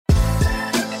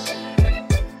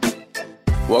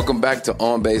Welcome back to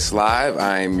On Base Live.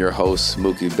 I am your host,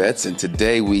 Mookie Betts, and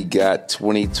today we got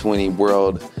 2020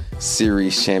 World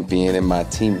Series champion and my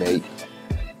teammate,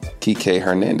 Kiké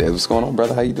Hernández. What's going on,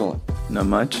 brother? How you doing? Not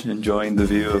much. Enjoying the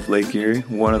view of Lake Erie,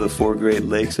 one of the 4 Great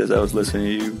Lakes, as I was listening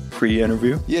to you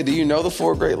pre-interview. Yeah, do you know the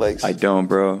 4 Great Lakes? I don't,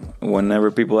 bro.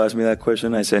 Whenever people ask me that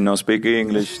question, I say, no speak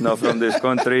English, not from this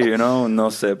country, no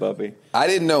sé, papi. I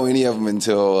didn't know any of them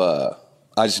until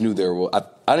I just knew there were. I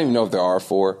don't even know if there are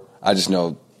 4. I just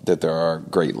know that there are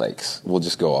Great Lakes. We'll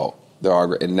just go all. There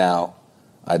are, and now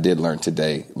I did learn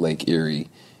today Lake Erie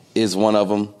is one of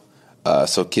them,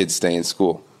 so kids stay in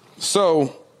school.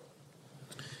 So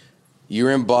you're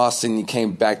in Boston. You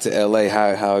came back to L.A.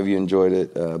 How have you enjoyed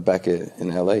it back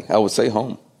in L.A.? I would say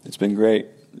home. It's been great.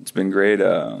 It's been great.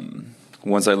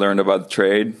 Once I learned about the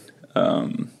trade,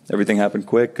 everything happened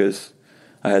quick because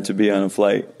I had to be on a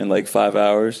flight in like 5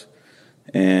 hours,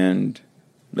 and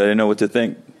I didn't know what to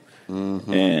think.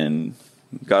 Mm-hmm. And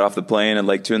got off the plane at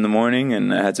like 2 in the morning,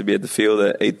 and I had to be at the field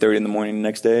at 8:30 in the morning the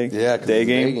next day. Yeah, day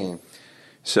game.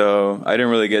 So I didn't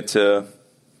really get to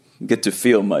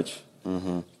feel much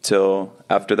till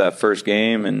after that first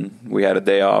game, and we had a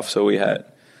day off, so we had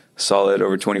solid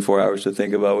over 24 hours to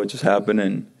think about what just happened,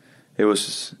 and it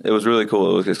was really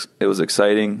cool. It was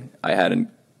exciting. I hadn't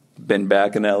been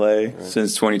back in LA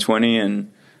since 2020,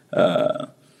 and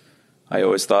I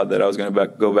always thought that I was going to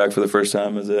go back for the first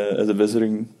time as a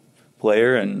visiting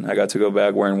player, and I got to go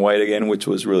back wearing white again, which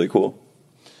was really cool.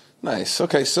 Nice.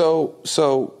 Okay,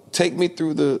 so take me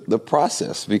through the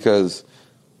process, because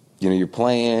you're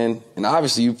playing, and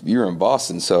obviously you're in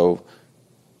Boston, so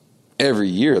every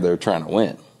year they're trying to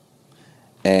win,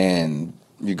 and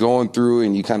you're going through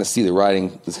and you kind of see the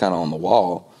writing that's kind of on the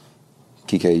wall.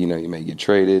 Kiké, you may get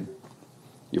traded.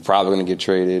 You're probably going to get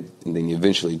traded, and then you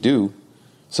eventually do.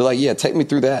 So, take me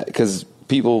through that, because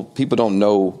people don't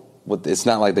know what. It's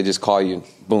not like they just call you,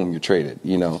 boom, you're traded.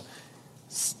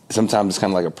 Sometimes it's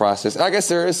kind of like a process. I guess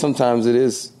there is. Sometimes it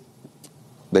is.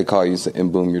 They call you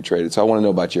and boom, you're traded. So I want to know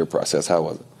about your process. How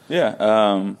was it? Yeah,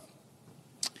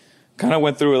 kind of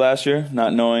went through it last year,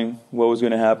 not knowing what was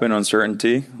going to happen,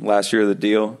 uncertainty. Last year, the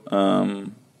deal.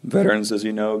 Veterans, as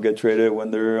you know, get traded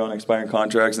when they're on expiring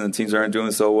contracts, and the teams aren't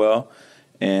doing so well.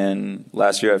 And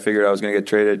last year I figured I was going to get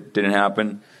traded. Didn't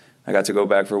happen. I got to go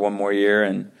back for one more year,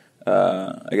 and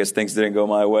I guess things didn't go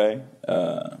my way.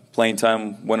 Playing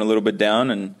time went a little bit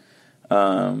down, and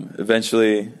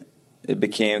eventually it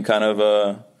became kind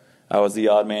of I was the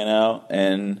odd man out,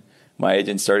 and my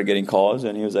agent started getting calls,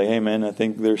 and he was like, hey, man, I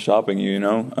think they're shopping you,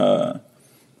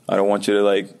 I don't want you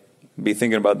to, be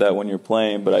thinking about that when you're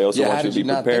playing, but I also want you to be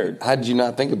prepared. How did you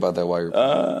not think about that while you're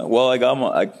playing? Well, I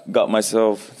got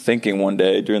myself thinking one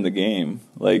day during the game,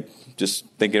 just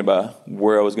thinking about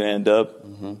where I was going to end up,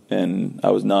 and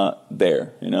I was not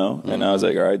there, And I was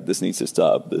like, all right, this needs to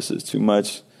stop. This is too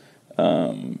much.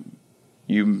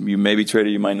 You may be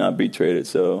traded, you might not be traded.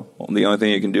 So the only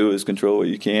thing you can do is control what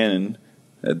you can, and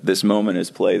at this moment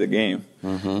is play the game.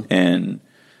 And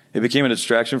it became a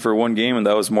distraction for one game, and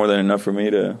that was more than enough for me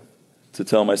to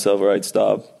tell myself, all right,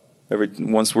 stop.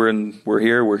 Once we're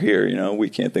here, we're here. We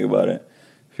can't think about it.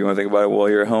 If you want to think about it while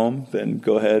you're at home, then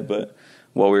go ahead. But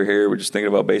while we're here, we're just thinking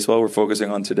about baseball. We're focusing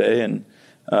on today, and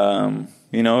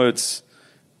it's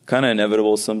kind of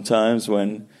inevitable sometimes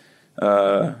when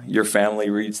your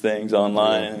family reads things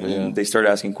online and they start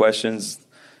asking questions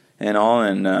and all.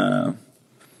 And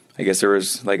I guess there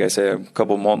was, like I said, a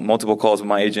couple multiple calls with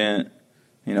my agent,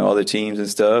 other teams and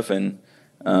stuff, and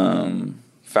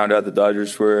found out the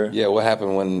Dodgers were. Yeah, what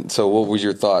happened what was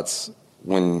your thoughts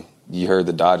when you heard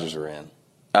the Dodgers were in?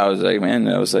 I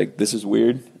was like, this is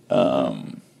weird. I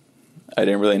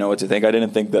didn't really know what to think. I didn't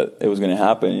think that it was going to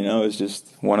happen. It was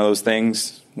just one of those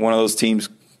things, one of those teams,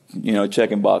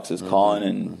 checking boxes, calling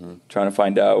and trying to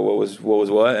find out what was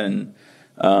what. And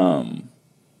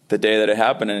the day that it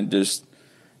happened, and it just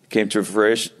came to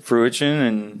fruition,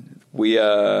 and we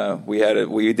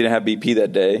didn't have BP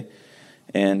that day.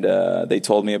 And they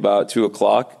told me about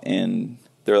 2:00, and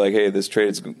they're like, hey, this trade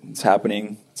is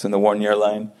happening. It's in the 1 year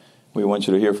line. We want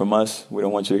you to hear from us. We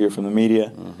don't want you to hear from the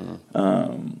media.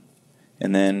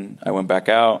 And then I went back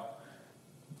out.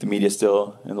 The media's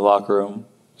still in the locker room,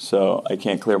 so I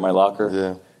can't clear my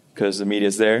locker because the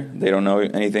media's there. They don't know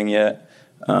anything yet.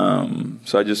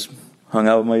 So I just hung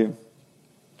out with my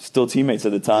still teammates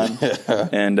at the time.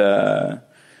 And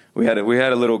we had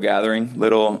a little gathering,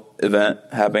 little event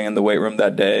happening in the weight room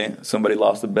that day. Somebody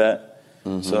lost a bet.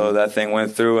 So that thing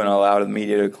went through and allowed the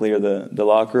media to clear the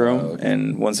locker room.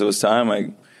 And once it was time,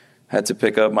 I had to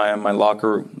pick up my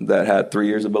locker that had 3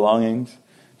 years of belongings,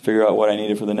 figure out what I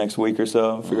needed for the next week or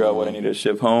so, figure out what I needed to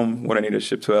ship home, what I needed to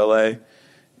ship to L.A.,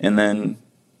 and then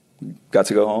got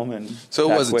to go home. And so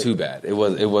it wasn't too bad. It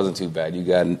wasn't too bad.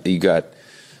 You got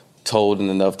told in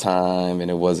enough time,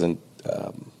 and it wasn't.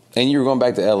 And you were going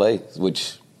back to L.A.,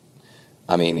 which,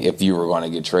 I mean, if you were going to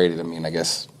get traded, I mean, I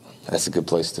guess that's a good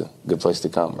place to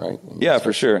come, right? I mean, yeah,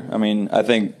 for sure. I mean, I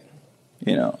think,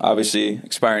 obviously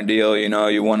expiring deal,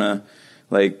 you want to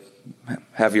like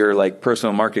have your like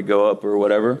personal market go up or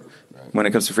whatever when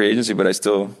it comes to free agency, but I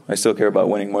still care about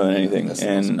winning more than anything. That's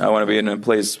awesome. I want to be in a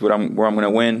place where I'm going to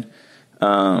win.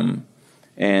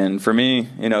 And for me,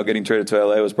 getting traded to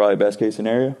LA was probably best case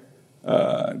scenario.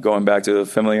 Going back to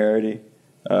familiarity,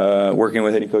 working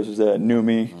with any coaches that knew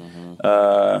me,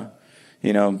 the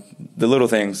little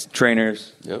things,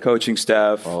 trainers, coaching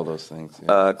staff, all those things,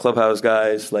 clubhouse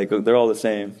guys, like they're all the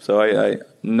same. So I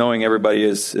knowing everybody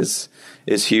is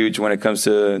huge when it comes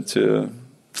to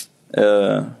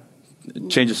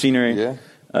change of scenery. Yeah.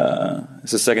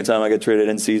 It's the second time I got traded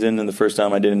in season, and the first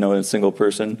time I didn't know a single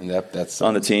person that's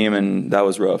on the team, and that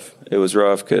was rough. It was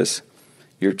rough because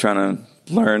you're trying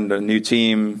to learn a new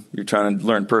team, you're trying to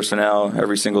learn personnel,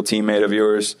 every single teammate of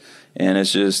yours, and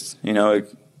it's just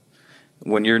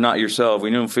when you're not yourself,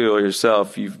 when you don't feel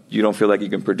yourself, you don't feel like you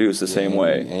can produce the same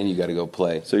way, and you got to go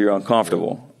play. So you're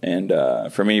uncomfortable, and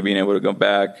for me, being able to go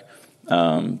back,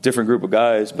 different group of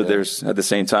guys, but there's at the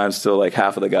same time still like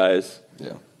half of the guys.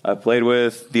 Yeah. I played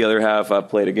with, the other half I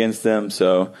played against them,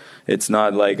 so it's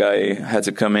not like I had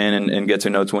to come in and get to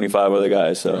know 25 other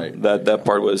guys. So that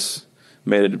part was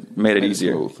made it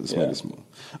easier. Made it smooth.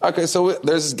 Okay, so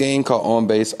there's this game called on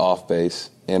base, off base,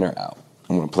 in or out.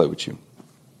 I'm going to play with you.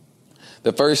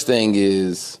 The first thing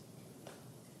is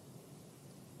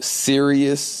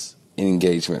serious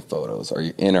engagement photos. Are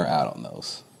you in or out on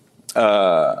those?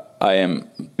 I am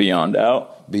beyond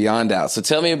out. Beyond out. So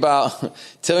tell me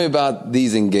about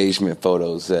these engagement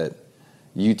photos that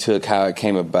you took, how it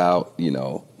came about.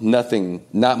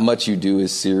 Not much you do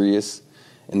is serious,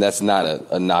 and that's not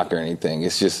a knock or anything.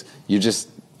 It's just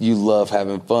you love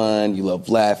having fun, you love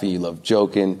laughing, you love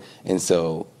joking, and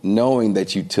so knowing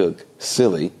that you took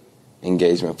silly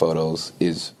engagement photos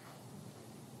is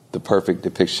the perfect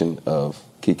depiction of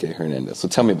Kiké Hernández. So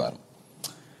tell me about them.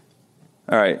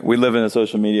 All right, we live in a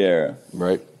social media era,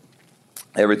 right?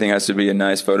 Everything has to be a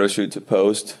nice photo shoot to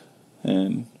post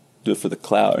and do it for the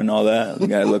clout and all that. We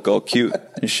gotta look all cute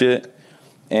and shit.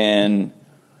 And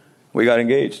we got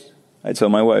engaged. I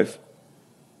told my wife,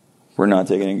 we're not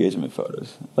taking engagement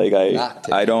photos. Like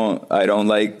I don't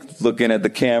like looking at the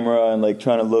camera and like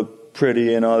trying to look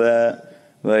pretty and all that.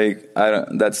 Like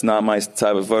that's not my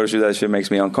type of photo shoot. That shit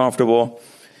makes me uncomfortable.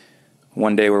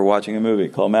 One day we're watching a movie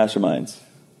called Masterminds.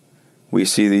 We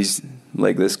see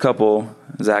this couple,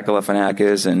 Zach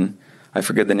Galifianakis, and I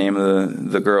forget the name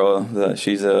of the girl.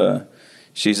 She's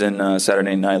in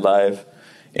Saturday Night Live,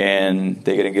 and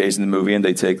they get engaged in the movie, and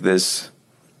they take this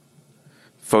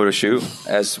photo shoot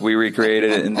as we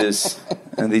recreated it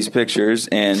in these pictures.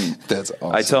 And that's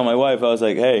awesome. I tell my wife, I was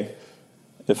like, hey,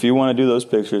 if you want to do those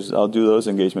pictures, I'll do those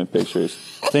engagement pictures,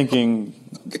 thinking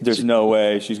there's no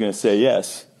way she's going to say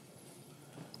yes.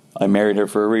 I married her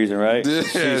for a reason, right? Yeah,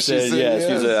 she said yes.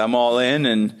 She said, I'm all in.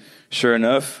 And sure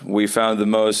enough, we found the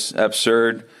most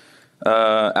absurd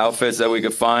outfits that we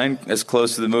could find as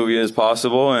close to the movie as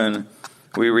possible. And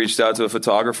we reached out to a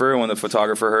photographer. And when the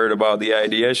photographer heard about the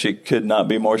idea, she could not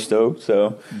be more stoked.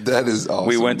 So that is awesome.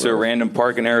 We went to a random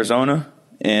park in Arizona,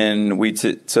 and we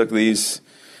took these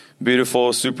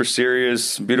beautiful, super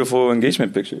serious, beautiful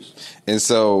engagement pictures. And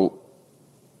so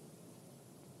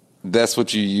that's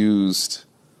what you used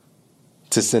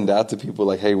to send out to people,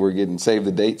 like, hey, we're getting save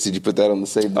the dates. Did you put that on the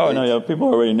save the dates? Oh, no, yeah, people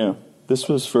already knew. This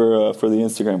was for the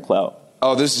Instagram clout.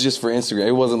 Oh, this is just for Instagram.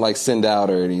 It wasn't like send out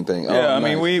or anything. Yeah,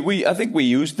 nice. I mean, I think we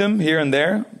used them here and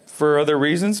there for other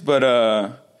reasons, but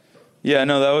yeah,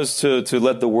 no, that was to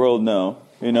let the world know,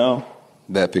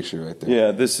 That picture right there.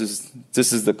 Yeah, this is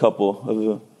the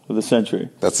couple of the century.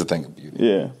 That's the thing of beauty.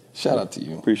 Yeah. Shout out to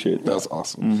you. Appreciate that. That was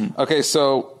awesome. Mm-hmm. Okay,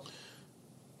 so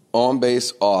on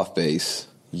base, off base,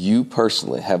 you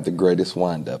personally have the greatest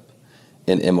windup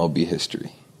in MLB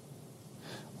history.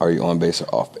 Are you on base or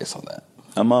off base on that?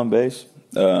 I'm on base.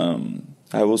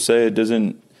 I will say it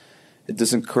doesn't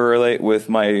correlate with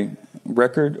my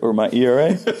record or my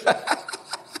ERA.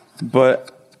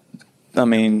 But I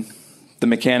mean, the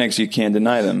mechanics, you can't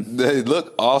deny them. They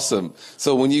look awesome.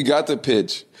 So when you got the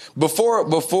pitch,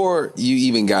 before you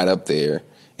even got up there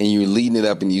and you're leading it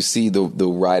up and you see the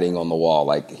writing on the wall,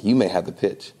 like you may have the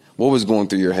pitch. What was going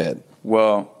through your head?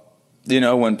 Well,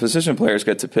 when position players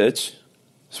get to pitch,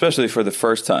 especially for the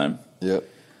first time, yep,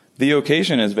 the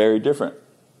occasion is very different.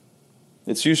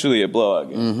 It's usually a blowout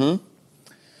game. Mm-hmm.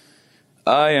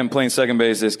 I am playing second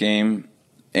base this game,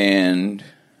 and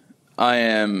I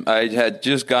had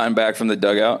just gotten back from the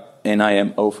dugout, and I am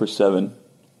 0 for 7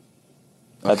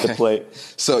 at the plate.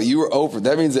 So you were over.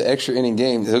 That means an extra inning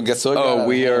game.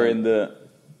 We are in the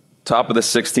top of the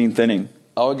 16th inning.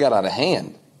 Oh, it got out of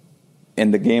hand.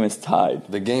 And the game is tied.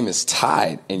 The game is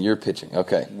tied, and you're pitching.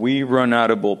 Okay. We run out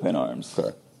of bullpen arms.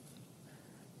 Okay.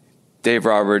 Dave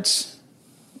Roberts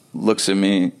looks at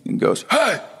me and goes,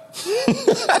 "Hey,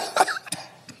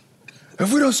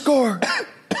 if we don't score,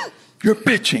 you're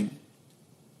pitching."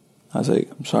 I was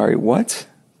like, "I'm sorry, what?"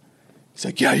 He's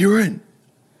like, "Yeah, you're in."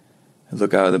 I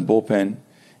look out of the bullpen,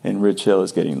 and Rich Hill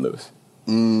is getting loose.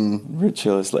 Rich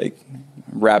Hill is like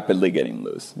rapidly getting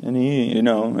loose, and he,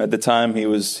 at the time he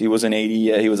wasn't 80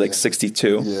 yet. He was like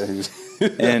 62. Yeah, he was.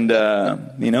 And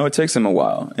it takes him a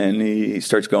while, and he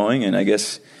starts going, and I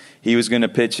guess he was going to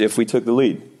pitch if we took the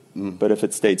lead, but if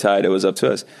it stayed tied, it was up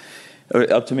to us,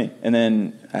 up to me. And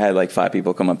then I had like 5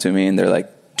 people come up to me, and they're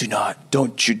like,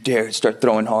 "Don't you dare start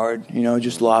throwing hard,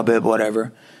 just lob it,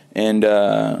 whatever." And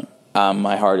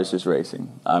my heart is just racing.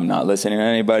 I'm not listening to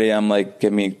anybody. I'm like,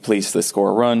 please, let's score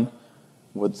a run.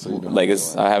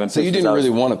 I haven't. So you didn't really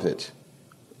want to pitch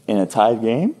in a tied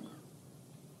game?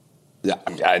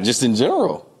 Yeah, just in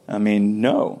general. I mean,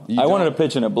 no. I wanted to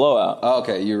pitch in a blowout. Oh,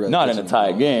 okay, you're not in a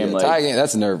tied game. Yeah, tied game,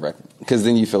 that's nerve-wracking because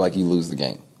then you feel like you lose the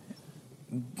game.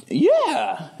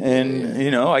 Yeah,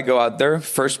 and I go out there.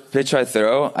 First pitch I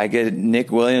throw, I get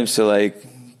Nick Williams to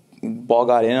ball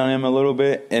got in on him a little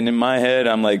bit, and in my head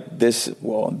I'm like, this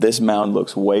mound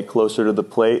looks way closer to the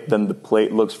plate than the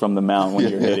plate looks from the mound when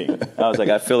you're hitting. I was like,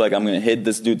 I feel like I'm going to hit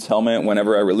this dude's helmet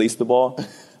whenever I release the ball.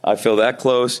 I feel that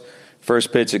close.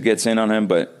 First pitch, it gets in on him,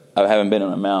 but I haven't been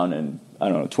on a mound in,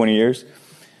 20 years.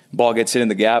 Ball gets hit in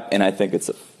the gap, and I think it's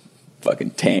a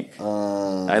fucking tank.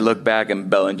 I look back, and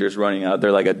Bellinger's running out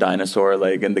there like a dinosaur,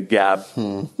 in the gap.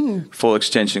 Full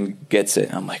extension, gets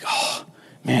it. I'm like, oh,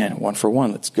 man, 1 for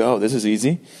 1. Let's go. This is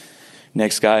easy.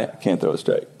 Next guy, can't throw a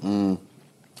strike.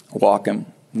 Walk him.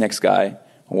 Next guy,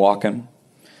 walk him.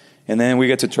 And then we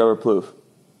get to Trevor Plouffe.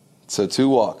 So 2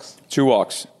 walks. 2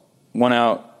 walks. 1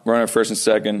 out, runner first and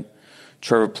second.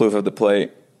 Trevor Plouffe at the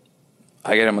plate.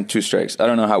 I get him on 2 strikes. I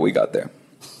don't know how we got there.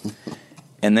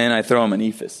 And then I throw him an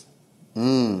ephus,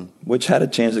 which had a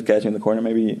chance of catching the corner.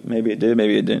 Maybe it did,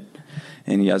 maybe it didn't.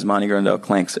 And Yasmani Grandal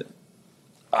clanks it.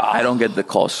 I don't get the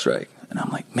call strike. And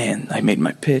I'm like, man, I made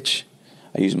my pitch.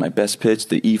 I used my best pitch,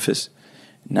 the ephus.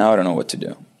 Now I don't know what to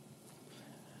do.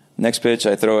 Next pitch,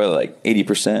 I throw it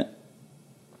 80%.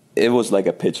 It was like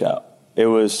a pitch out. It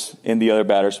was in the other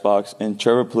batter's box. And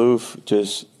Trevor Plouffe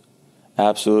just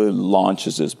absolutely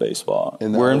launches his baseball.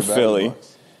 We're in Philly.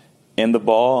 Box. And the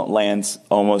ball lands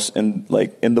almost in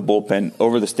the bullpen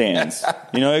over the stands.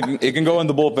 It can go in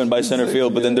the bullpen by center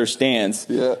field, but then there's stands.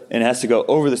 Yeah. And it has to go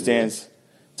over the stands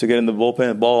to get in the bullpen.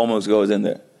 The ball almost goes in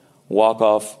there.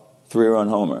 Walk-off, 3-run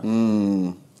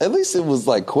homer. At least it was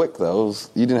quick, though.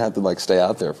 You didn't have to stay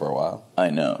out there for a while. I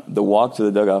know. The walk to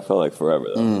the dugout felt like forever,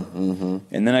 though.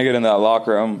 And then I get in that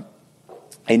locker room,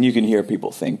 and you can hear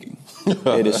people thinking.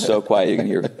 It is so quiet, you can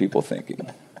hear people thinking.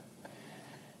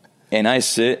 And I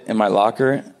sit in my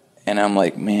locker, and I'm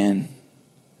like, man,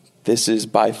 this is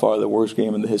by far the worst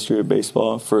game in the history of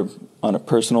baseball on a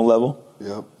personal level.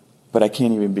 Yep. But I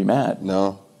can't even be mad.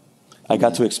 No. I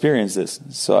got to experience this.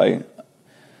 So I'm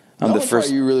the first.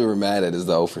 Part you really were mad at is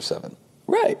the 0 for 7.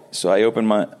 Right. So I open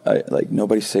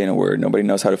nobody's saying a word. Nobody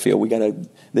knows how to feel.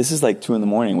 This is 2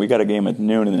 a.m. We got a game at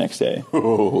noon the next day.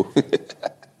 Oh.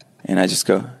 And I just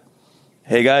go,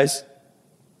 hey guys,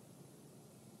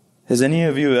 has any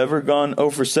of you ever gone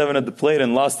 0 for 7 at the plate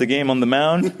and lost the game on the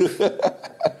mound?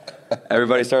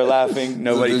 Everybody started laughing.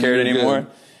 Nobody cared anymore.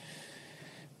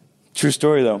 True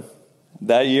story, though.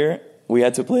 That year, we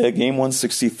had to play a game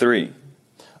 163.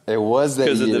 It was that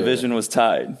year. Because the division was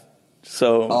tied.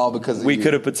 So we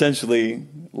could have potentially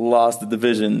lost the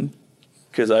division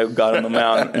because I got on the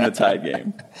mound in a tied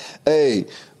game. Hey,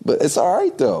 but it's all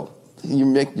right, though.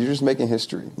 You're just making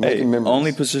history. Making memories.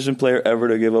 Only position player ever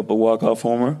to give up a walk-off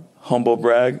homer. Humble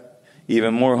brag.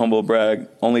 Even more humble brag.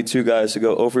 Only 2 guys to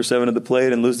go 0 for 7 at the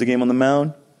plate and lose the game on the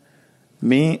mound.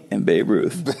 Me and Babe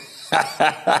Ruth.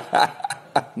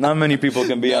 Not many people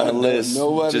can be on a list.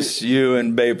 Nobody. Just you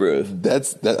and Babe Ruth.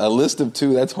 That's a list of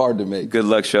 2. That's hard to make. Good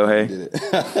luck, Shohei.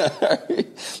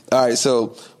 All right,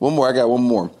 so one more. I got one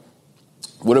more.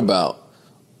 What about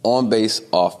on base,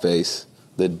 off base?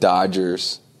 The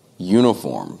Dodgers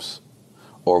uniforms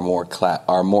are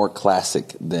more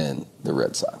classic than the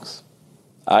Red Sox.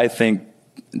 I think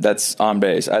that's on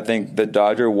base. I think the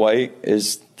Dodger white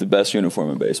is the best uniform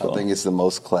in baseball. I think it's the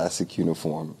most classic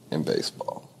uniform in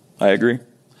baseball. I agree.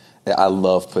 I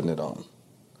love putting it on.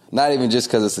 Not even just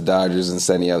because it's the Dodgers and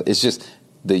San Diego. It's just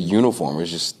the uniform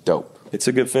is just dope. It's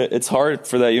a good fit. It's hard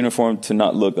for that uniform to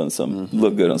not look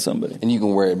good on somebody. And you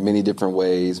can wear it many different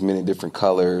ways, many different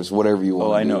colors, whatever you want.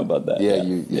 Oh, I know about that.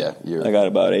 Yeah. I got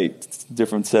about 8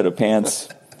 different set of pants,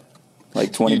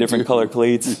 like 20 different color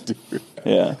cleats.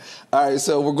 Yeah. All right,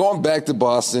 so we're going back to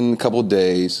Boston in a couple of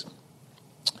days.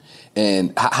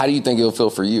 And how do you think it'll feel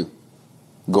for you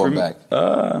going back? Like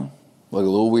a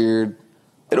little weird?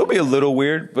 It'll be a little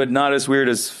weird, but not as weird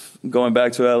as going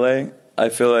back to L.A. I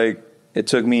feel like it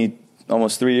took me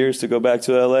almost 3 years to go back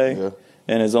to L.A.,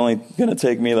 and it's only going to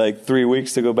take me like 3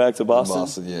 weeks to go back to Boston.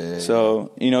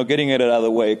 So, getting it out of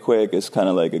the way quick is kind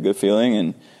of like a good feeling,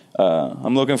 and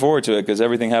I'm looking forward to it because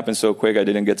everything happened so quick I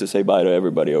didn't get to say bye to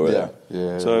everybody over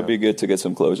there. So it'd be good to get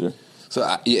some closure. So,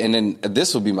 and then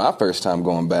this will be my first time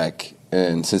going back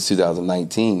since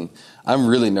 2019. I'm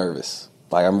really nervous.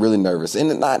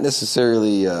 And not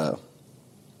necessarily.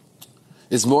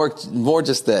 It's more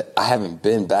just that I haven't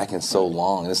been back in so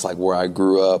long. It's like where I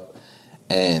grew up,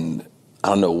 and I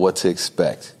don't know what to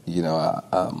expect.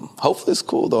 Hopefully it's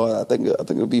cool though. I think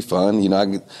it'll be fun.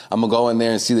 I'm gonna go in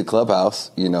there and see the clubhouse.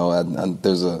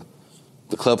 The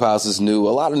clubhouse is new. A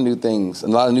lot of new things, a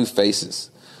lot of new faces.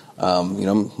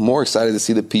 I'm more excited to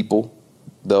see the people,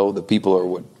 though. The people are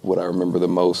what I remember the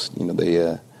most.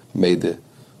 They made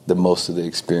the most of the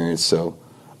experience. So,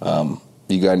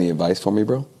 you got any advice for me,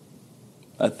 bro?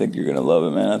 I think you're gonna love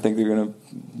it, man. I think you're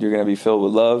gonna be filled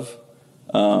with love.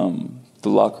 The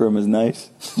locker room is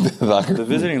nice. The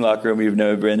visiting locker room you've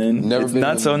never been in. It's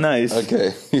not so nice.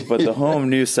 Okay. But the home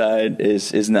news side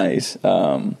is nice.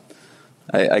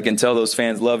 I can tell those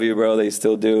fans love you, bro. They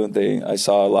still do. I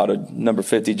saw a lot of number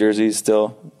 50 jerseys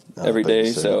still every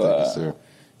day. So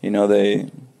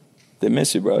they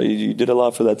miss you, bro. You did a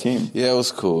lot for that team. Yeah, it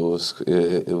was cool.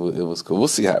 It was cool. We'll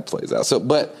see how it plays out. So,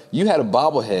 but you had a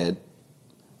bobblehead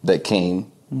that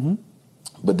came,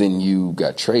 but then you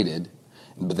got traded,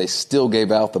 but they still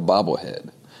gave out the bobblehead,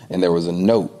 and there was a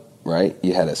note, right?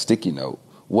 You had a sticky note.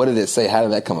 What did it say? How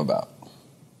did that come about?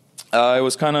 It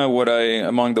was kind of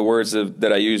among the words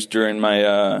that I used during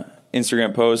my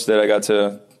Instagram post that I got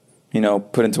to,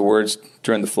 put into words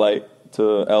during the flight to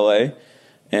LA,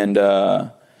 and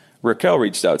Raquel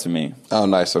reached out to me. Oh,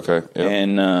 nice. Okay. Yep.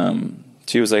 And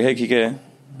she was like, "Hey, Kiké,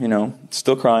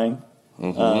 still crying.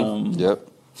 Yep.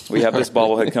 We have this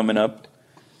bobblehead coming up.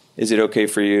 Is it okay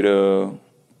for you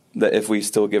that if we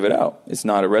still give it out? It's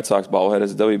not a Red Sox bobblehead,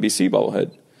 it's a WBC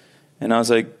bobblehead." And I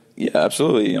was like, "Yeah,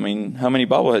 absolutely. I mean, how many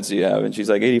bobbleheads do you have?" And she's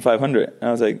like, 8,500. And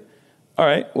I was like, "All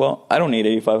right, well, I don't need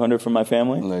 8,500 for my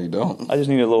family. No, you don't. I just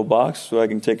need a little box so I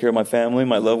can take care of my family,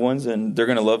 my loved ones, and they're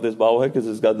going to love this bobblehead because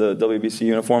it's got the WBC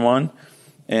uniform on.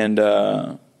 And,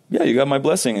 you got my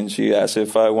blessing." And she asked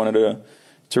if I wanted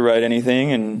to write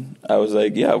anything, and I was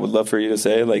like, "Yeah, I would love for you to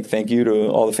say, like, thank you to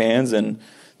all the fans and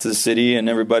to the city and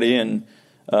everybody." And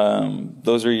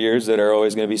those are years that are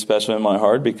always going to be special in my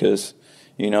heart because,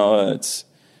 it's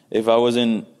if I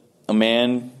wasn't a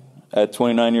man at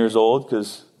 29 years old,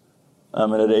 because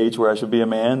I'm at an age where I should be a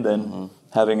man, then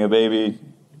having a baby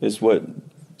is what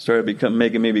started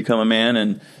making me become a man,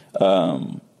 and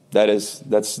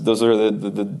those are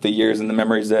the years and the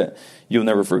memories that you'll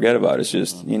never forget about. It's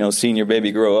just seeing your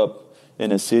baby grow up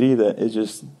in a city that it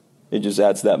just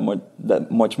adds that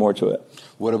much more to it.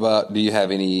 What about? Do you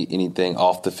have anything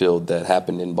off the field that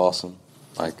happened in Boston?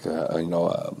 Like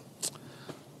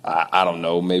I don't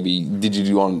know. Maybe did you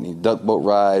do on any duck boat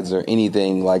rides or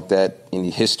anything like that?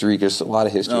 Any history? There's a lot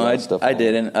of history. No, I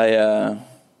didn't.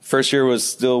 First year we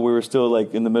were still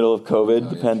like in the middle of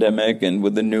COVID, the pandemic, and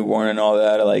with the newborn and all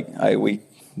that. We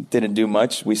didn't do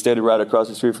much. We stayed right across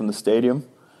the street from the stadium,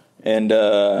 and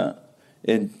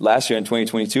last year in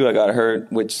 2022 I got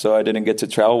hurt, so I didn't get to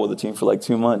travel with the team for like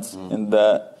 2 months, and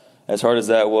that, as hard as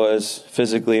that was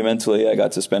physically, mentally, I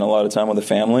got to spend a lot of time with the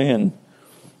family, and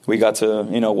we got to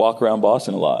walk around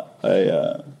Boston a lot.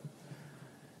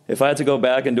 If I had to go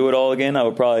back and do it all again, I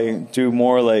would probably do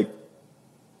more like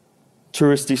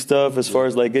touristy stuff as far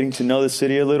as like getting to know the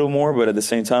city a little more. But at the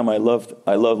same time, I love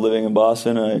living in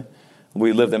Boston.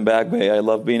 We lived in Back Bay. I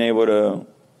love being able to.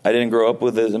 I didn't grow up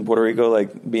with this in Puerto Rico.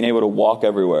 Like being able to walk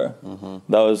everywhere.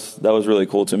 That was really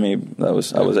cool to me. I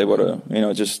was able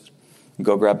to just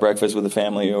go grab breakfast with the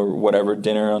family or whatever,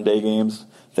 dinner on day games,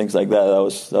 things like that.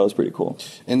 That was pretty cool.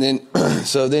 And then,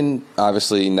 so then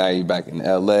obviously now you're back in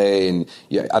LA, and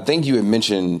I think you had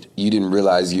mentioned you didn't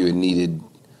realize you had needed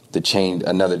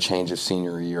another change of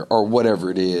scenery or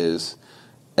whatever it is,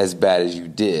 as bad as you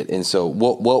did. And so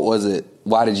what was it?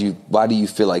 Why do you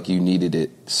feel like you needed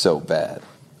it so bad?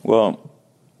 Well,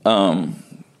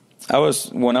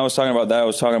 When I was talking about that, I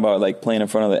was talking about like playing in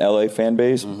front of the LA fan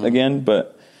base again.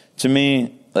 But to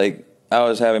me, like I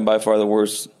was having by far the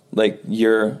worst like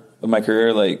year of my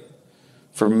career, like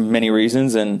for many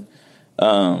reasons. And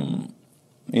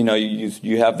you know,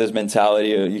 you have this mentality.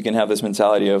 You can have this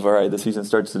mentality of, all right, the season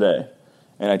starts today,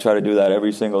 and I try to do that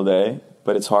every single day.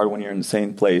 But it's hard when you're in the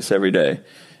same place every day,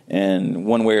 and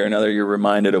one way or another, you're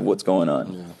reminded of what's going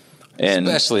on. Yeah. And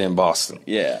especially in Boston.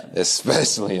 Yeah.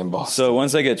 Especially in Boston. So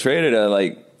once I get traded, I'm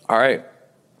like, all right,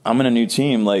 I'm in a new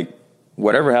team. Like,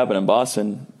 whatever happened in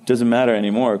Boston doesn't matter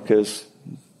anymore because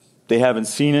they haven't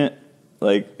seen it.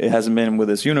 Like, it hasn't been with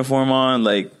this uniform on.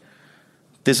 Like,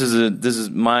 this is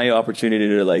my opportunity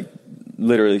to, like,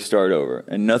 literally start over.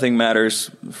 And nothing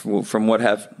matters from what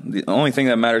the only thing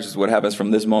that matters is what happens from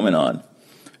this moment on.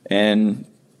 And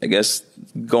I guess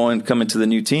coming to the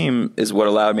new team is what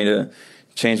allowed me to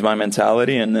change my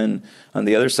mentality. And then on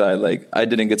the other side, like I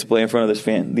didn't get to play in front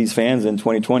of these fans in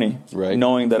 2020, right,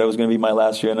 knowing that it was going to be my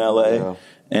last year in LA. Yeah.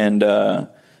 And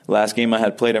last game I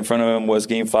had played in front of him was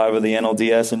Game 5 of the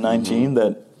NLDS in 19.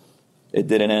 That it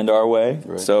didn't end our way.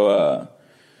 Right. So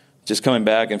just coming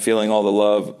back and feeling all the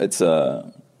love, it's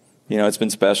it's been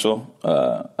special.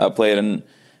 I played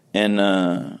in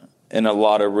a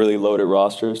lot of really loaded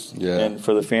rosters, and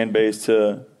for the fan base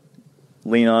to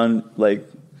lean on, like,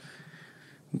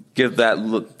 give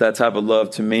that type of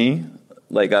love to me,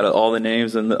 like out of all the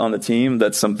names on the team,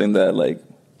 that's something that like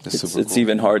it's cool.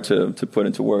 Even hard to put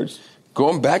into words.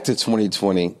 Going back to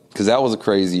 2020, because that was a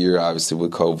crazy year, obviously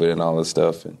with COVID and all this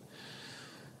stuff. And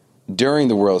during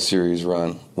the World Series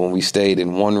run, when we stayed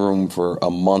in one room for a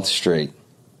month straight,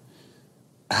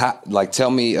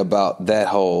 tell me about that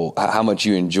how much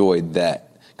you enjoyed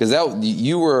that, because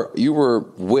you were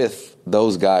with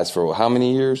those guys for how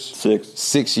many years?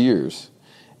 6 years.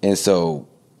 And so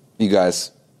you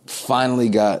guys finally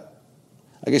got,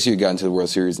 I guess you had gotten to the World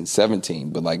Series in 17,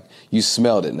 but like you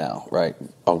smelled it now, right?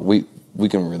 Oh, we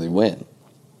can really win.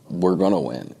 We're going to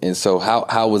win. And so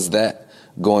how was that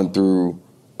going through,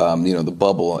 the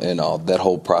bubble and all that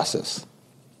whole process?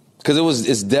 Because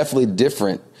it's definitely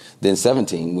different than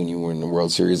 17 when you were in the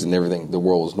World Series and everything, the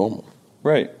world was normal.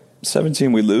 Right.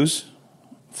 17 we lose,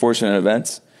 fortunate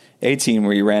events. 18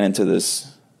 where you ran into this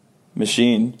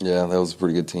machine. Yeah, that was a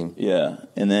pretty good team. Yeah.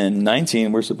 And then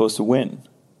 19, we're supposed to win.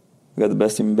 We got the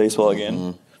best team in baseball again.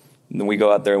 And then we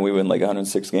go out there and we win like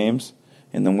 106 games.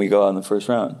 And then we go out in the first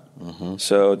round.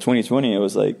 So 2020, it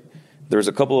was like there was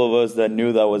a couple of us that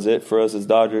knew that was it for us as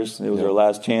Dodgers. It was our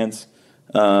last chance.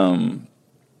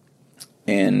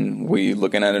 And we,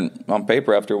 looking at it on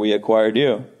paper after we acquired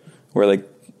you, we're like,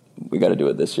 we got to do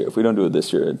it this year. If we don't do it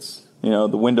this year, it's, the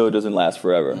window doesn't last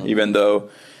forever. Even though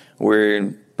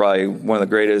we're probably one of the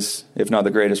greatest, if not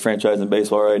the greatest franchise in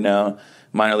baseball right now.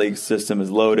 Minor league system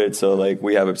is loaded, so like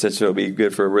we have a potential to be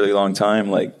good for a really long time.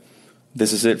 Like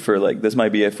this is it for this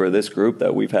might be it for this group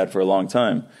that we've had for a long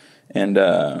time. And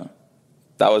that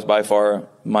was by far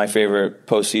my favorite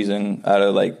postseason out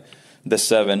of like the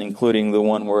 7, including the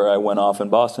one where I went off in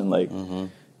Boston. Like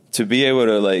to be able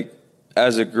to like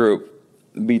as a group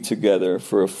be together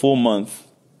for a full month,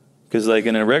 because like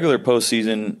in a regular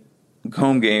postseason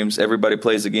home games, everybody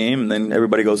plays the game and then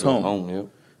everybody goes home.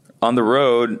 On the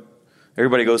road,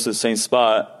 everybody goes to the same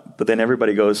spot, but then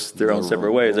everybody goes their own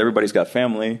separate ways. Everybody's got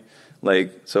family,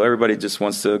 so everybody just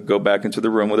wants to go back into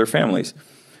the room with their families.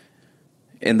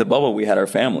 In the bubble, we had our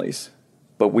families,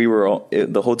 but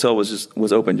the hotel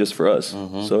was open just for us.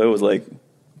 So it was like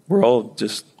we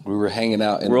were hanging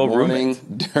out in the morning.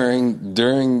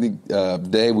 During the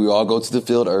day, we all go to the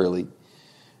field early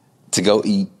to go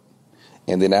eat.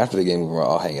 And then after the game, we were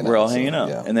all hanging out. We're all hanging out.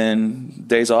 Yeah. And then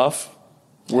days off,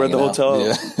 we're at the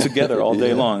hotel together all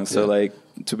day long. So,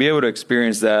 to be able to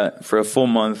experience that for a full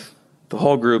month, the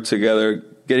whole group together,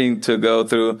 getting to go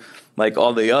through,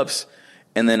 all the ups,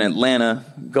 and then Atlanta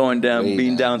going down,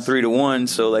 being down 3-1.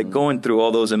 So, going through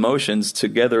all those emotions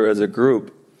together as a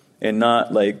group and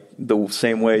not, the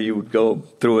same way you would go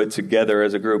through it together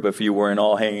as a group if you weren't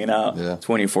all hanging out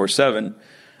 24/7.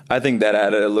 I think that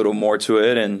added a little more to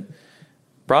it, and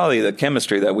probably the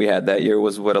chemistry that we had that year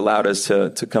was what allowed us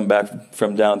to come back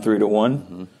from down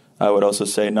 3-1. I would also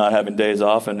say not having days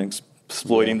off and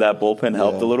exploiting that bullpen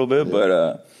helped a little bit,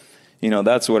 but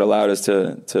that's what allowed us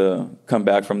to come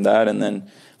back from that. And then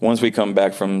once we come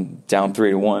back from down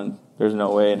 3-1, there's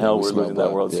no way in hell we're losing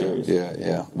that World Series.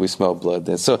 Yeah. We smell blood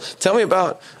then. So tell me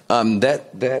about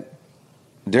that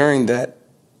during that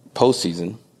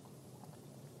postseason,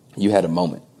 you had a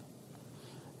moment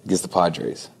against the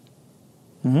Padres.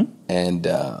 And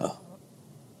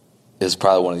it's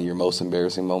probably one of your most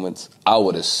embarrassing moments, I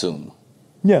would assume.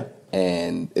 Yeah.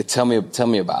 And tell me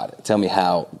about it. Tell me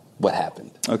what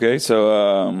happened. Okay,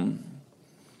 so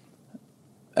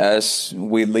as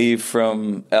we leave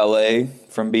from LA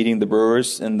from beating the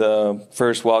Brewers in the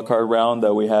first wild card round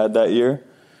that we had that year,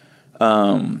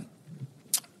 one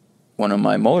of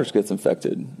my molars gets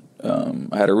infected.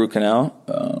 I had a root canal,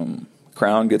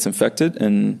 crown gets infected,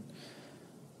 and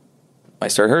I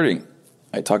start hurting.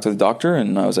 I talked to the doctor,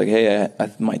 and I was like, "Hey,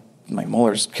 my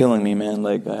molar's killing me, man.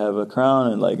 Like, I have a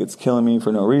crown, and like it's killing me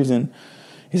for no reason."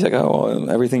 He's like, "Oh, well,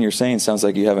 everything you're saying sounds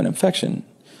like you have an infection.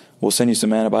 We'll send you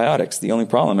some antibiotics. The only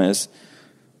problem is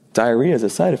diarrhea is a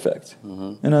side effect."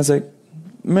 Mm-hmm. And I was like,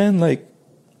 "Man, like,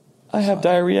 I have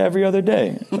diarrhea every other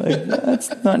day. Like,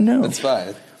 that's not new. That's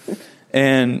fine."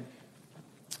 And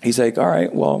he's like, "All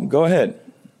right, well, go ahead."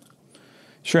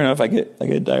 Sure enough, I get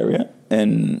diarrhea,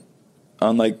 and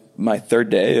on like my third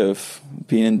day of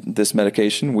being in this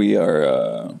medication,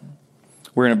 we're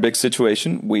in a big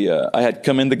situation. I had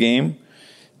come in the game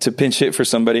to pinch hit for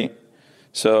somebody,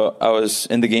 so I was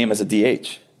in the game as a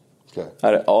DH. Okay.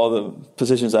 All the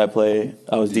positions I play,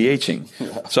 I was DHing.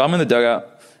 Yeah. So I'm in the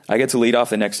dugout. I get to lead off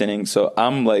the next inning, so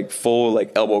I'm like full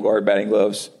like elbow guard, batting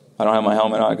gloves. I don't have my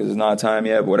helmet on because it's not time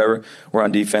yet, but whatever. We're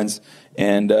on defense,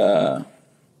 and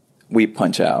we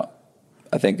punch out.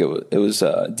 I think it was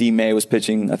D. May was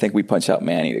pitching. I think we punched out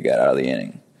Manny to get out of the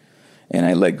inning, and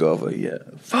I let go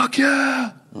of fuck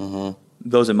yeah. Mm-hmm.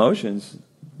 Those emotions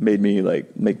made me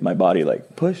like make my body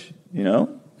like push,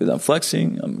 because I'm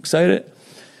flexing, I'm excited,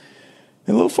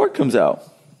 and a little fart comes out.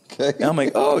 Okay. And I'm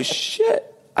like, oh shit,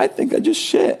 I think I just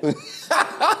shit.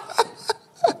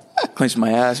 Clenched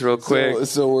my ass real quick.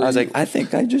 So I was like, I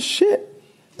think I just shit.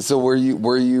 So were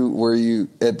you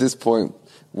at this point?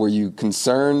 Were you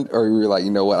concerned, or you were like,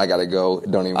 you know what, I got to go?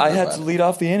 Don't even. I had to lead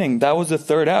off the inning. That was the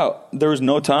third out. There was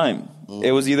no time. Mm.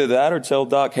 It was either that or tell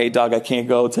Doc, "Hey, Doc, I can't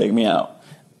go. Take me out."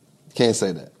 Can't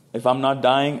say that. If I'm not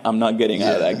dying, I'm not getting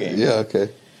out of that game. Yeah, okay.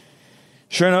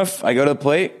 Sure enough, I go to the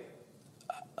plate.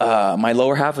 My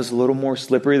lower half is a little more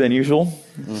slippery than usual.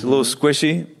 Mm-hmm. It's a little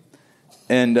squishy.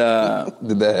 And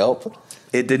did that help?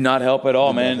 It did not help at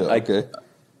all, man. Okay.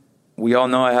 We all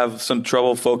know I have some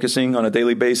trouble focusing on a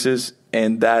daily basis,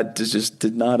 and that just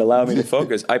did not allow me to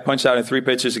focus. I punched out in 3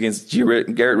 pitches against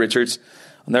Garrett Richards.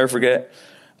 I'll never forget.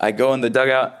 I go in the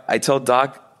dugout. I tell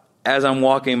Doc as I'm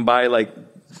walking by, like,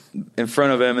 in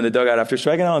front of him in the dugout after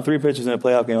striking out on 3 pitches in a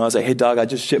playoff game, I was like, "Hey, Doc, I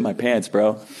just shit my pants,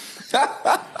 bro."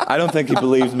 I don't think he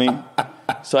believes me.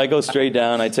 So I go straight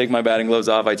down. I take my batting gloves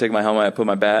off. I take my helmet. I put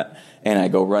my bat, and I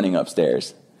go running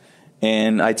upstairs.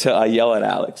 And I yell at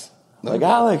Alex. Like,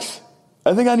 "Alex,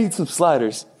 I think I need some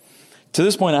sliders." To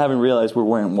this point, I haven't realized we're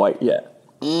wearing white yet.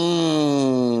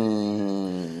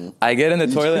 I get in the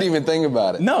toilet. You didn't even think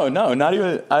about it. No, not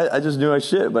even. I just knew I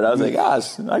shit, but I was like, I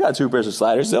got 2 pairs of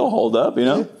sliders. They'll hold up,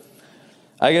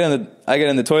 I get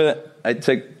in the toilet. I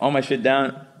take all my shit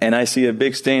down, and I see a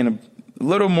big stain, a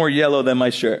little more yellow than my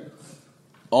shirt.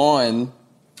 On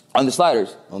the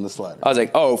sliders. On the sliders. I was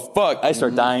like, "Oh fuck!" I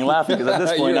start dying laughing because at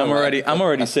this point I'm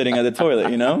already sitting at the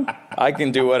toilet. I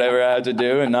can do whatever I have to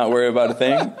do and not worry about a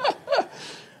thing.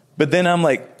 But then I'm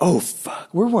like, "Oh fuck,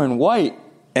 we're wearing white,"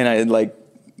 and I like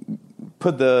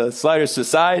put the sliders to the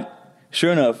side.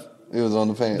 Sure enough, it was on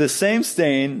the pants. The same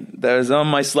stain that was on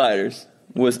my sliders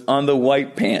was on the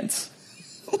white pants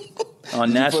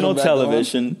on national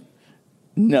television.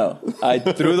 No, I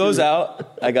threw those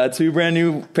out. I got 2 brand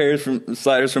new pairs from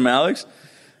sliders from Alex.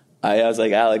 I was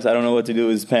like, "Alex, I don't know what to do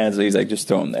with his pants." So he's like, "Just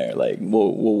throw them there. Like,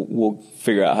 we'll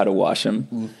figure out how to wash them."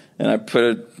 Mm. And I put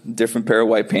a different pair of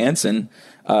white pants, and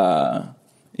that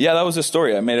was the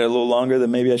story. I made it a little longer than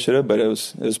maybe I should have, but it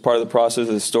was part of the process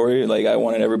of the story. Like, I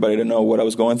wanted everybody to know what I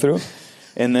was going through.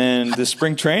 And then the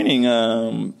spring training,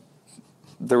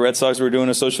 the Red Sox were doing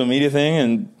a social media thing,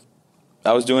 and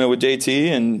I was doing it with JT,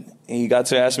 and he got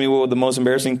to ask me what the most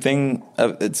embarrassing thing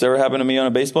that's ever happened to me on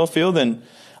a baseball field, and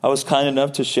I was kind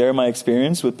enough to share my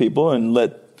experience with people and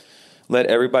let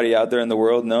everybody out there in the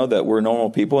world know that we're normal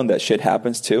people and that shit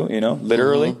happens too,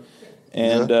 literally.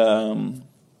 Mm-hmm. And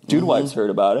Dude Wipes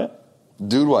heard about it.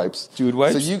 Dude Wipes. So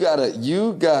you got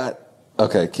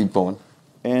okay, keep going.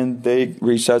 And they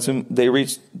reached out to him.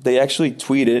 They actually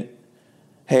tweeted,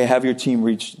 "Hey, have your team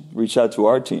reach out to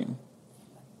our team."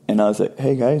 And I was like,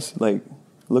 "Hey guys, like,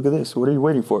 look at this. What are you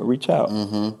waiting for? Reach out.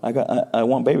 Mm-hmm. I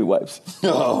want baby wipes."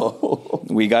 Oh.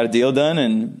 We got a deal done,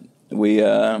 and we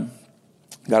got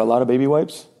a lot of baby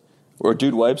wipes, or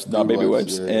dude wipes, not baby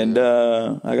wipes. Yeah, and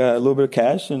I got a little bit of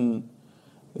cash, and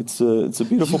it's a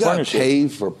beautiful partnership. You got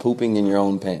paid for pooping in your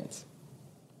own pants.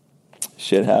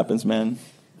 Shit happens, man.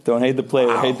 Don't hate the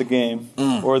player, hate the game,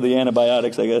 or the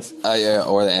antibiotics, I guess. Yeah,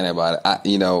 or the antibiotic.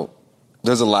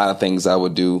 there's a lot of things I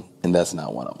would do, and that's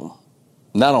not one of them.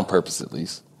 Not on purpose, at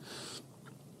least.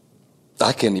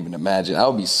 I can't even imagine. I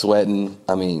would be sweating.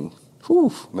 I mean,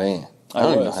 whew, man. I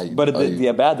don't even know how you. But the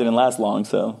at-bat didn't last long,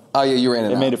 so. Oh yeah, you were in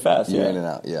and out. It made it fast. You were in and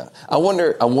out. Yeah. I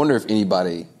wonder if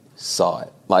anybody saw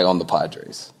it, like on the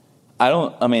Padres.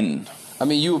 I mean,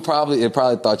 you would probably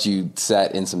thought you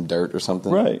sat in some dirt or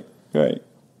something. Right. Golly.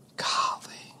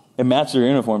 It matched your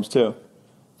uniforms too.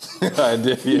 I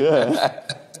did. Yeah.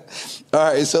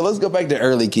 All right, so let's go back to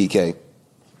early Kiké.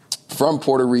 From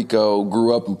Puerto Rico,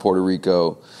 grew up in Puerto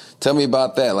Rico. Tell me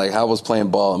about that. Like, how was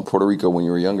playing ball in Puerto Rico when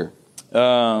you were younger?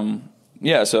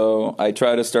 Yeah, so I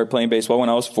tried to start playing baseball when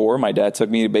I was 4. My dad took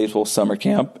me to baseball summer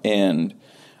camp, and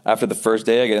after the first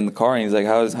day, I get in the car, and he's like,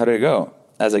 how did it go?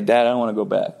 I was like, Dad, I don't want to go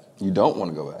back. You don't want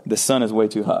to go back? The sun is way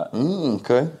too hot.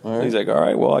 Okay, all right. He's like, all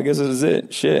right, well, I guess this is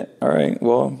it. Shit. All right,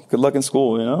 well, good luck in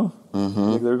school, you know? Mm-hmm.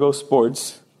 Like, there goes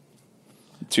sports.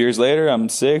 2 years later, I'm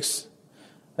 6.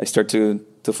 I start to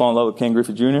fall in love with Ken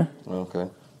Griffey Jr. Okay.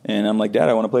 And I'm like, Dad,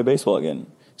 I want to play baseball again.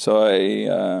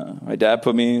 So my dad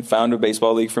found a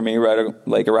baseball league for me right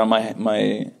like around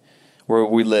my where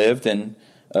we lived, and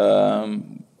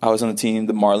I was on the team,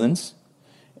 the Marlins,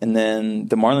 and then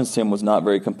the Marlins team was not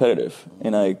very competitive,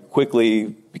 and I quickly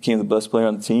became the best player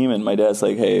on the team. And my dad's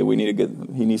like, hey,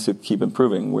 he needs to keep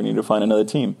improving. We need to find another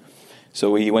team.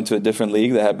 So he went to a different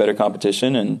league that had better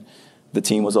competition, and the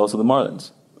team was also the Marlins.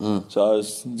 So I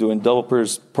was doing double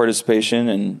participation,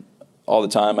 and all the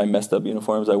time I messed up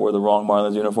uniforms. I wore the wrong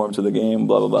Marlins uniform to the game,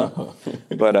 blah, blah, blah.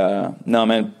 But, no,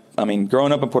 man, I mean,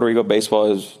 growing up in Puerto Rico,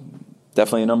 baseball is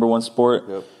definitely a number one sport.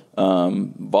 Yep.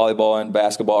 Volleyball and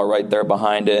basketball are right there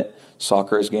behind it.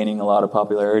 Soccer is gaining a lot of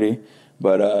popularity.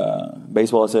 But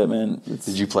baseball is it, man.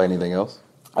 Did you play anything else?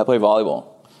 I play volleyball.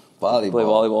 Volleyball? I play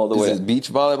volleyball all the way. Is it beach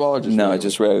volleyball or just No, regular?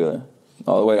 just regular.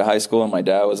 All the way to high school, and my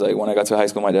dad was like, when I got to high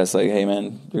school, my dad's like, hey,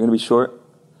 man, you're going to be short.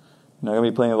 You're not going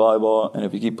to be playing volleyball, and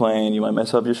if you keep playing, you might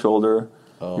mess up your shoulder.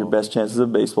 Your best chances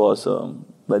of baseball, so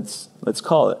let's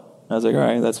call it. I was like, all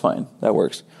right, that's fine. That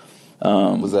works.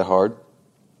 Was that hard?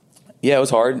 Yeah, it was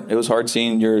hard. It was hard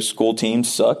seeing your school team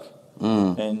suck,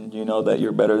 and you know that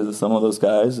you're better than some of those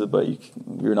guys, but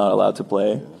you're not allowed to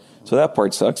play. So that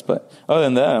part sucks. But other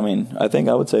than that, I mean, I think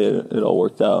I would say it all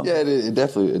worked out. Yeah, it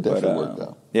definitely worked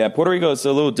out. Yeah, Puerto Rico is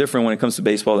a little different when it comes to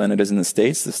baseball than it is in the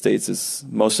States. The States is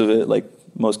most of it, like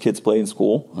most kids play in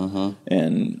school.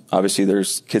 And obviously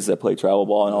there's kids that play travel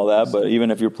ball and all that. But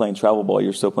even if you're playing travel ball,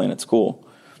 you're still playing at school.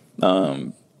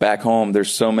 Back home,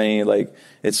 there's so many, like,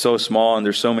 it's so small and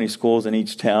there's so many schools in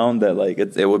each town that, like,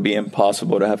 it would be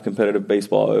impossible to have competitive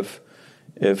baseball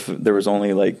if there was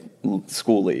only, like,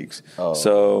 school leagues.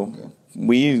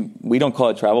 We don't call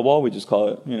it travel ball. We just call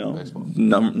it, you know,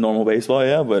 normal baseball.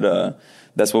 Yeah, but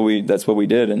that's what we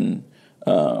did, and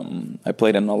I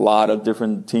played in a lot of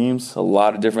different teams, a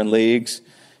lot of different leagues.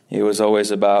 It was always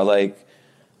about like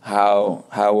how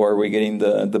are we getting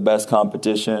the best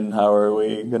competition? How are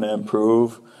we going to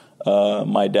improve?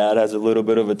 My dad has a little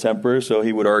bit of a temper, so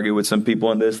he would argue with some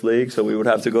people in this league, so we would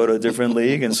have to go to a different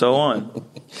league and so on.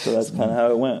 So that's kind of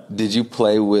how it went. Did you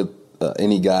play with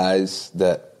any guys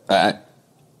that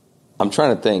I'm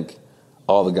trying to think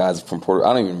all the guys from Puerto Rico.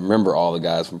 I don't even remember all the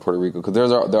guys from Puerto Rico because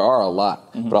there are a lot,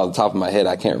 but off the top of my head,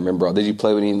 I can't remember all. Did you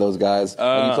play with any of those guys? You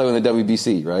play with the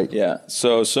WBC, right? Yeah.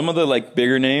 So some of the like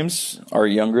bigger names are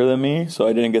younger than me, so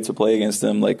I didn't get to play against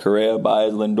them, like Correa,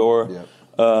 Baez, Lindor.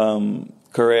 Yep.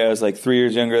 Correa is like 3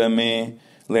 years younger than me.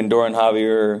 Lindor and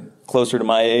Javier are closer to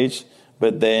my age,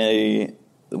 but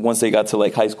once they got to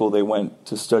like high school, they went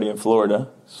to study in Florida,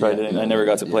 so I never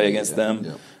got to play against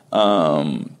them.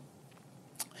 Yeah.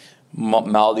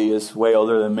 Maldi is way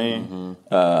older than me.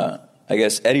 I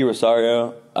guess Eddie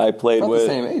Rosario, I played with. The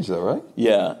same age though, right?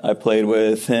 Yeah, I played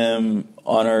with him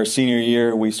on our senior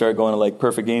year. We started going to like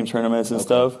perfect game tournaments and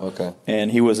stuff. Okay.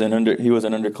 And he was an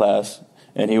underclass,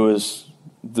 and he was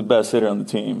the best hitter on the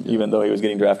team, even though he was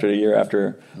getting drafted a year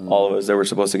after all of us that were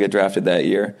supposed to get drafted that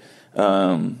year.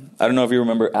 I don't know if you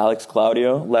remember Alex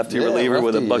Claudio, lefty reliever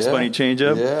with a Bugs Bunny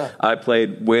changeup. Yeah. I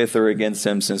played with or against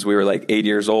him since we were like 8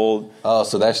 years old. Oh,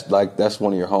 so that's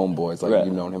one of your homeboys. Like, right.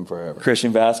 You've known him forever.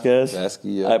 Christian Vasquez.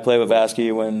 Yeah. I played with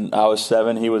Vasquez when I was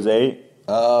 7. He was 8.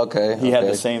 Oh, okay. He had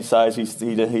the same size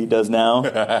he does now.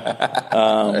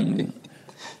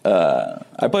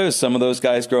 I played with some of those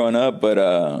guys growing up, but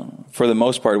for the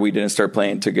most part, we didn't start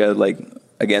playing together like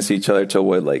against each other till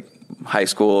like high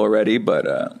school already. But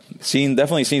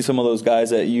definitely seen some of those guys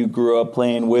that you grew up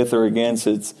playing with or against.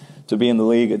 To be in the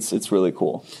league, it's really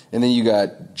cool. And then you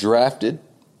got drafted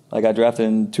I got drafted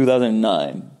in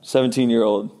 2009,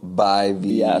 17-year-old. By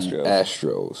the Astros.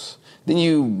 Astros. Then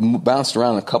you bounced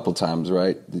around a couple times,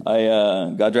 right?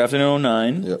 I got drafted in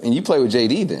 2009. Yeah. And you played with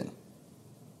JD then.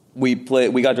 We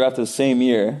got drafted the same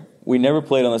year. We never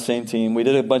played on the same team. We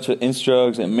did a bunch of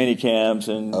instructs and mini camps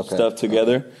and stuff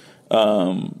together.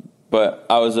 But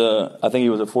I think he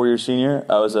was a 4-year senior.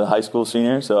 I was a high school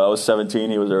senior, so I was 17.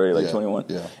 He was already 21.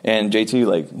 Yeah. And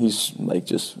JT, he's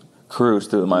just cruised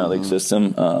through the minor league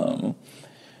system.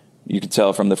 You could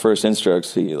tell from the first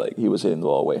instructs, he was hitting the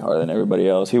ball way harder than everybody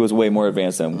else. He was way more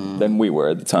advanced than we were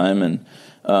at the time,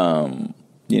 and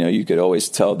you could always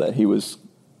tell that he was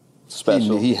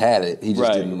special. He had it. He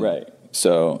just didn't. Right.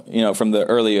 So from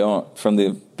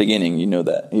the beginning, you know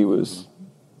that he was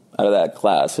out of that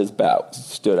class. His bat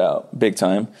stood out big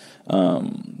time.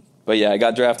 But yeah, I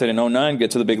got drafted in 2009,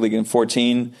 get to the big league in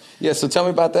 2014. Yeah. So tell me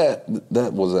about that.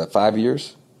 That was that 5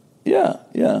 years? Yeah.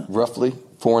 Roughly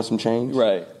 4 and some change.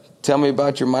 Right. Tell me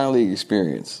about your minor league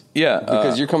experience. Yeah.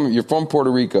 Because you're from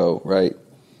Puerto Rico, right?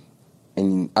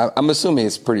 And I'm assuming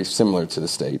it's pretty similar to the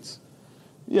States.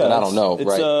 Yeah. But I don't know,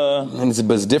 right? But it's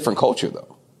a different culture,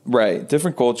 though. Right.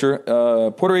 Different culture.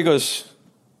 Puerto Rico's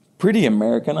pretty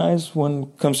Americanized when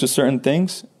it comes to certain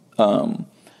things.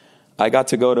 I got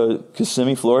to go to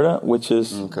Kissimmee, Florida, which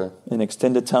is an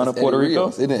extended town of Puerto Rico.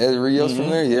 Isn't it Eddie Rios from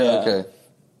there? Yeah.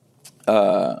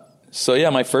 Okay.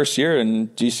 So, my first year in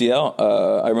GCL,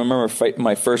 I remember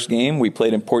my first game. We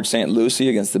played in Port St. Lucie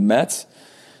against the Mets.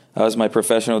 That was my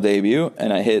professional debut,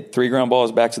 and I hit 3 ground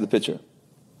balls back to the pitcher.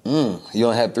 You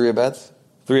only had 3 at-bats?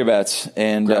 3 at-bats.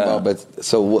 And, ground ball bats.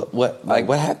 So, what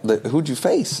happened? Who'd you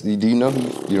face? Do you know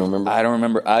who? You don't remember? I don't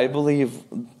remember. I believe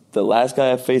the last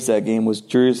guy I faced that game was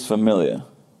Juris Familia.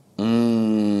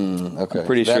 Okay. I'm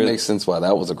pretty sure that makes sense why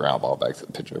that was a ground ball back to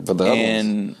the pitcher. But the other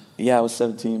ones, I was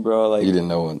 17, bro. You didn't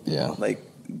know it, yeah.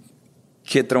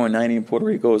 Kid throwing 90 in Puerto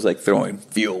Rico is like throwing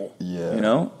fuel. Yeah.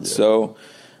 Yeah. So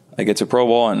I get to pro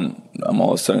ball and I'm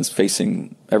all of a sudden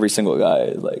facing every single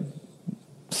guy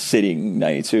sitting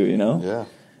 92. Yeah.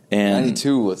 And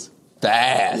 92 was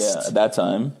fast. Yeah, at that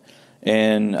time.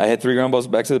 And I had 3 ground balls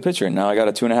back to the pitcher. And now I got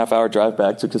a 2.5-hour drive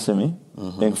back to Kissimmee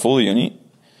in full uni.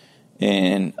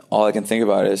 And all I can think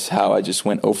about is how I just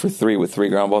went 0 for 3 with 3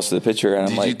 ground balls to the pitcher. And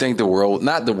Did you think the world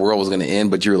was going to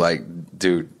end, but you were like,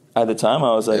 dude. At the time,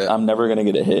 I was like, I'm never going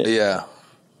to get a hit. Yeah.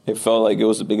 It felt like it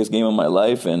was the biggest game of my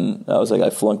life. And I was like, I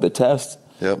flunked the test.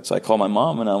 Yep. So I called my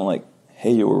mom and I'm like,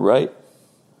 hey, you were right.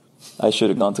 I should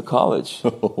have gone to college.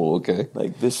 Oh, okay.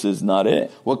 This is not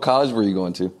it. What college were you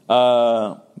going to?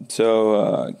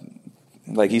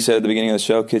 Like he said at the beginning of the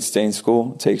show, kids stay in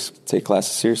school, take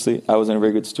classes seriously. I wasn't a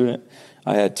very good student.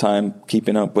 I had time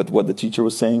keeping up with what the teacher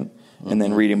was saying and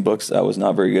then reading books. I was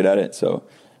not very good at it. So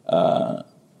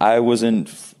I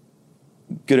wasn't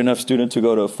good enough student to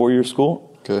go to a 4-year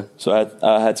school. Okay. So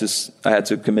I had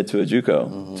to commit to a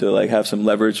JUCO to have some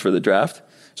leverage for the draft.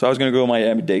 So I was going to go to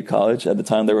Miami-Dade College. At the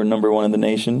time, they were #1 in the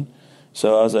nation.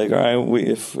 So I was like, all right,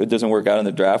 if it doesn't work out in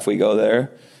the draft, we go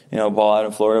there, ball out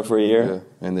in Florida for a year,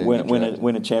 and then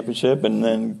win a championship, and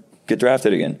then get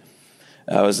drafted again.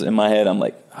 I was in my head, I'm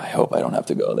like, I hope I don't have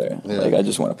to go there. Yeah. I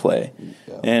just want to play.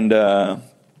 Yeah. And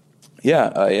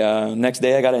next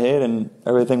day I got a hit, and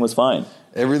everything was fine.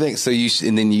 Everything. So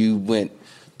and then you went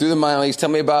through the minor leagues. Tell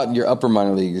me about your upper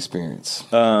minor league experience.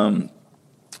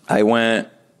 I went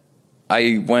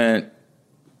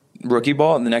rookie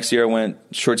ball, and the next year I went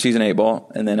short season A ball,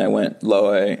 and then I went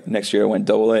low A. Next year I went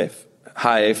double A,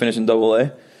 high A, finished in double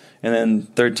A. And then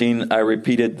 13, I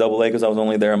repeated double A because I was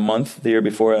only there a month the year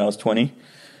before, and I was 20.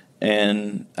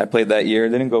 And I played that year. It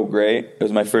didn't go great. It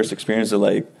was my first experience of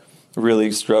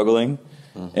really struggling.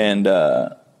 And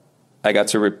I got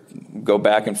to go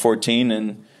back in 14.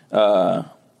 And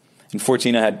in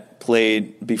 14, I had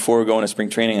played, before going to spring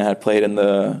training, I had played in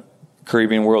the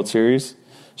Caribbean World Series.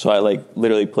 So I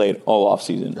literally played all off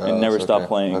season and never stopped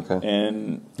playing. Okay.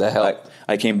 And that helped.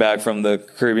 I came back from the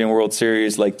Caribbean World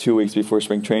Series 2 weeks before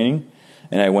spring training,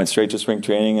 and I went straight to spring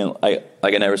training, and I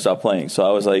never stopped playing. So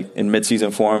I was in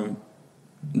mid-season form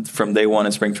from day 1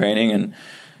 in spring training, and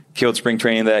killed spring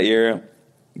training that year.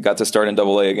 Got to start in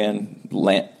Double A again.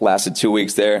 Lasted 2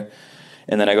 weeks there,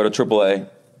 and then I go to Triple A.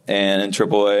 And in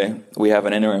Triple A, we have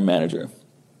an interim manager,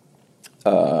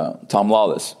 Tom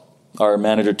Lawless. Our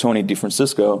manager, Tony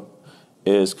DeFrancisco,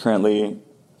 is currently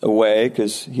away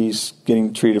because he's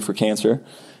getting treated for cancer.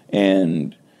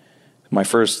 And my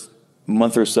first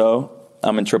month or so,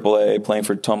 I'm in AAA playing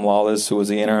for Tom Lawless, who was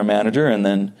the interim manager. And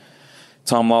then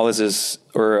Tom Lawless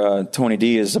Tony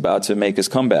D is about to make his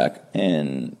comeback.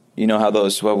 And you know how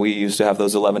we used to have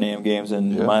those 11 a.m. games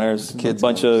in minors, a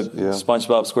bunch of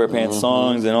SpongeBob SquarePants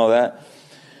songs and all that.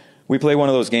 we played one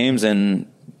of those games, and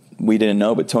we didn't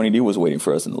know, but Tony D was waiting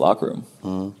for us in the locker room.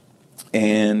 Mm-hmm.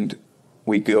 And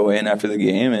we go in after the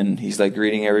game, and he's like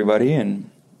greeting everybody, and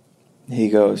he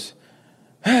goes,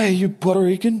 "Hey, you Puerto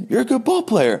Rican, you're a good ball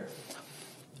player."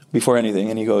 Before anything,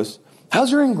 and he goes,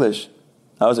 "How's your English?"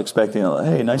 I was expecting,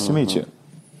 "Hey, nice to meet you."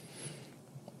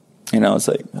 And I was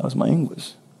like, that was my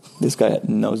English. This guy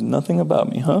knows nothing about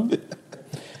me, huh?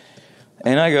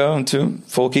 And I go into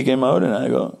full Kiké mode, and I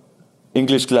go,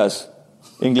 English class,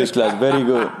 very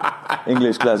good.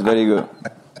 English class, very good.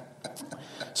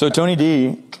 So Tony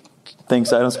D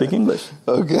thinks I don't speak English.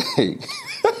 Okay.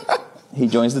 He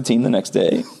joins the team the next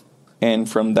day, and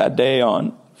from that day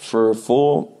on, for a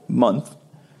full month,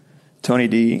 Tony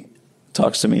D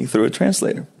talks to me through a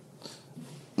translator.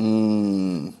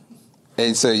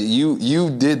 And so you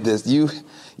did this.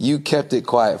 You kept it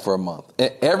quiet for a month.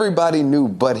 Everybody knew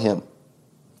but him.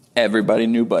 Everybody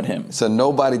knew but him. So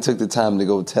nobody took the time to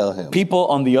go tell him. People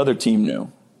on the other team knew.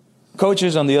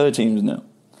 Coaches on the other teams knew.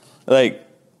 Like,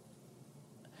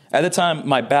 at the time,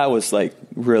 my bat was like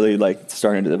really like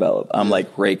starting to develop. I'm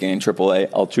like raking AAA.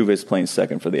 Altuve's playing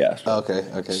second for the Astros.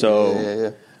 Okay. So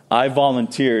Yeah. I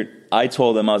volunteered. I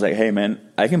told them, I was like, "Hey man,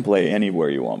 I can play anywhere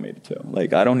you want me to.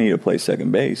 Like, I don't need to play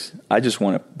second base. I just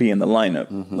want to be in the lineup.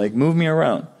 Mm-hmm. Like, move me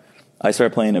around." I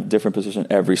started playing a different position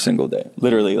every single day.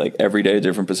 Literally, like every day, a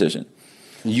different position.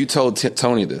 You told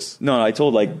Tony this? No, I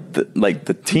told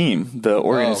the team, the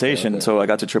organization. Okay. So I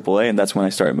got to AAA, and that's when I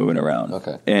started moving around.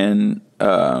 Okay. And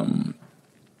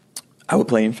I would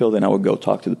play infield, and I would go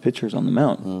talk to the pitchers on the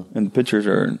mound. And the pitchers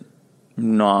are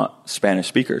not Spanish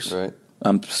speakers. Right.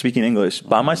 I'm speaking English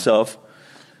by myself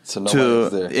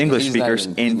to English speakers,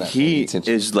 and he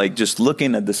is like just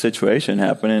looking at the situation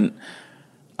happening.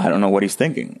 I don't know what he's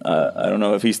thinking. I don't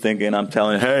know if he's thinking I'm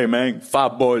telling, "Hey man,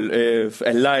 fútbol,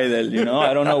 el you know.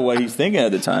 I don't know what he's thinking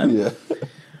at the time. Yeah.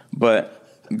 But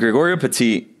Gregorio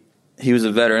Petit, he was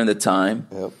a veteran at the time.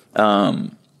 Yep.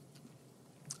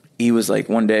 He was like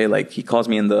one day, like he calls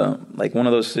me in the like one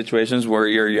of those situations where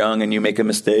you're young and you make a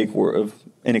mistake of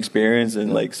inexperience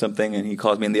and like something, and he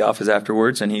calls me in the office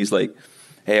afterwards, and he's like,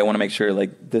 "Hey, I want to make sure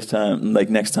like this time, like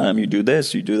next time you do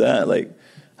this, you do that, like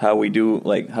how we do,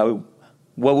 like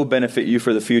what will benefit you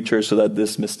for the future so that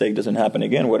this mistake doesn't happen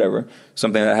again, whatever,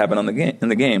 something that happened in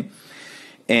the game."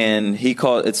 And he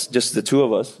called, it's just the two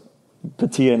of us,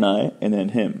 Petit and I, and then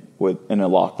him in a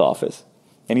locked office.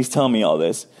 And he's telling me all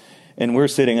this. And we're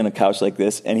sitting on a couch like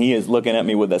this, and he is looking at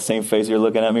me with that same face you're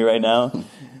looking at me right now,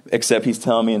 except he's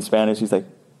telling me in Spanish, he's like,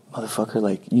 "Motherfucker,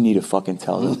 like, you need to fucking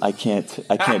tell them. I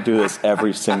can't do this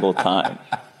every single time."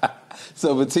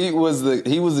 So Petit was the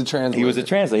translator. He was a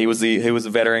translator. He was a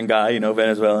veteran guy, you know,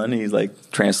 Venezuelan. He's like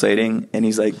translating, and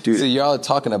he's like, "Dude." So y'all are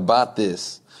talking about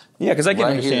this. Yeah, because I can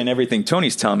understand everything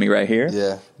Tony's telling me right here.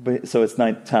 Yeah. But so it's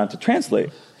not time to translate.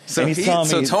 So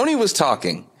Tony was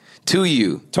talking to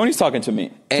you. Tony's talking to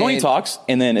me. Tony talks,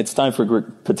 and then it's time for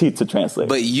Petit to translate.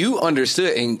 But you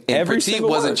understood, and Petit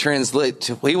wasn't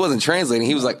He wasn't translating.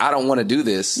 He was like, "I don't want to do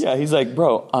this." Yeah, he's like,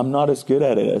 "Bro, I'm not as good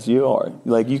at it as you are.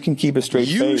 Like, you can keep a straight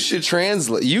face. You should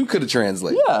translate. You could have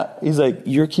translated." Yeah. He's like,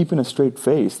 "You're keeping a straight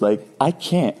face. Like, I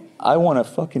can't. I want to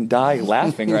fucking die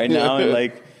laughing right now. And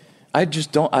like, I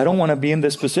don't want to be in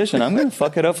this position. I'm going to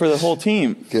fuck it up for the whole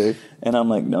team." Okay. And I'm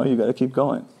like, "No, you got to keep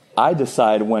going. I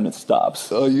decide when it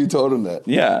stops." Oh, you told him that?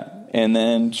 Yeah. And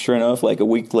then, sure enough, like a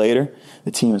week later,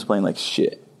 the team is playing like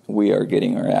shit. We are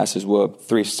getting our asses whooped,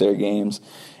 3 straight games,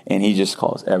 and he just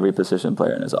calls every position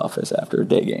player in his office after a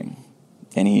day game.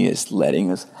 And he is letting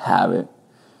us have it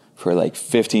for like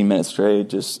 15 minutes straight,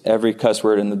 just every cuss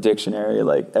word in the dictionary,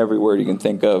 like every word you can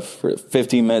think of for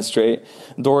 15 minutes straight.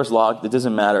 Doors locked, it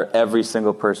doesn't matter, every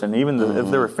single person, even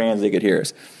if there were fans, they could hear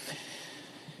us.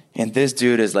 And this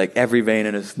dude is like every vein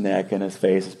in his neck and his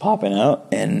face is popping out.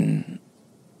 And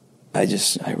I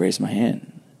raised my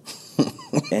hand.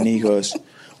 And he goes,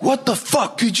 "What the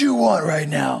fuck could you want right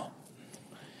now?"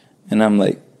 And I'm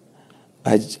like,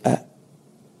 I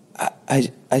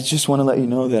just want to let you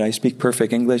know that I speak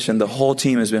perfect English, and the whole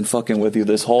team has been fucking with you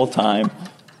this whole time.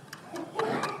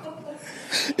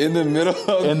 In the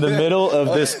middle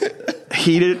of this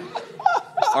heated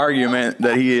argument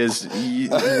that he is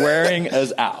wearing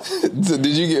us out. So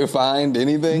did you get fined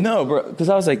anything? No, bro, because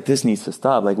I was like, this needs to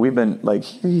stop. Like, we've been like,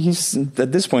 he's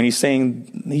at this point, he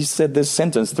said this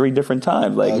sentence 3 different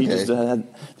times. Like, he just doesn't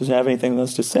have anything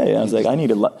else to say. I was like, I need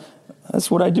to. That's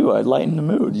what I do. I lighten the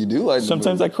mood. You do lighten the mood.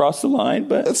 Sometimes I cross the line,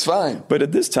 but that's fine. But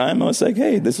at this time, I was like,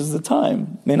 hey, this is the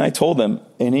time. And I told him,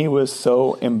 and he was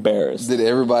so embarrassed. Did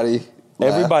everybody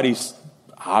laugh? Everybody's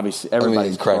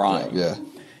crying. Yeah.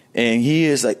 And he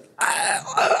is like,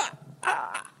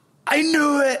 I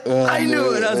knew it. I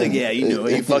knew it. I was like, yeah, you knew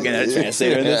it. You fucking had a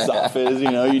translator in this office.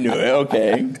 You know, you knew it.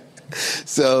 Okay.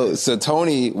 So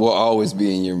Tony will always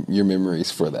be in your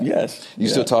memories for that. Yes. You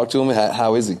still talk to him?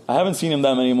 How is he? I haven't seen him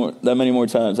that many more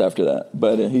times after that,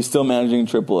 but he's still managing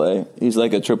AAA. He's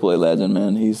like a AAA legend,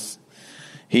 man.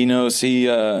 He knows he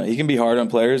can be hard on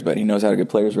players, but he knows how to get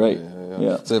players right.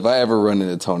 Yeah. So if I ever run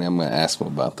into Tony, I'm going to ask him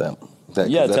about that.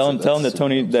 Tell him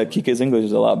that Kike's English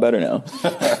is a lot better now.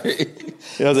 I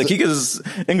was like, Kike's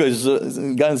English has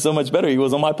gotten so much better. He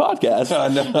was on my podcast. I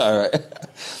know.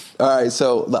 All right.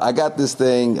 So I got this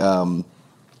thing,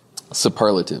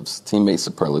 superlatives, teammate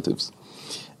superlatives,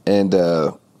 and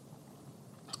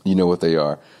you know what they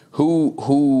are.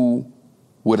 Who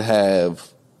would have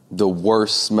the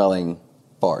worst smelling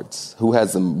farts? Who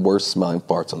has the worst smelling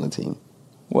farts on the team?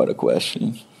 What a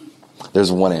question. There's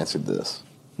one answer to this.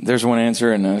 There's one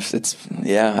answer, and I've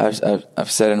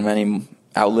said it in many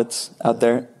outlets out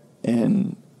there,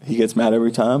 and he gets mad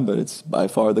every time, but it's by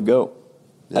far the GOAT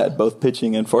at both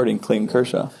pitching and farting, Clayton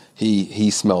Kershaw. He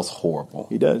smells horrible.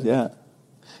 He does, yeah.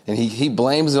 And he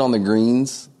blames it on the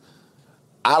greens.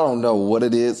 I don't know what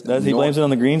it is. Does he blames it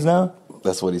on the greens now?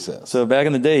 That's what he says. So back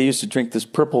in the day, he used to drink this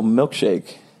purple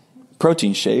milkshake,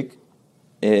 protein shake,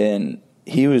 and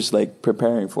he was like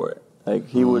preparing for it. Like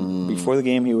he would, before the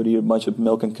game, he would eat a bunch of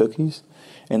milk and cookies.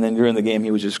 And then during the game,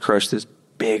 he would just crush this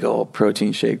big old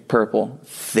protein shake, purple,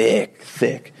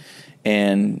 thick.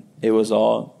 And it was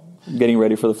all getting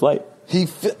ready for the flight.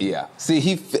 See,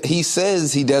 he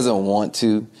says he doesn't want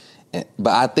to,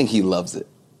 but I think he loves it.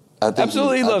 He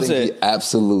absolutely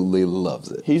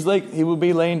loves it. He's like, he would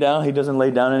be laying down. He doesn't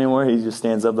lay down anymore. He just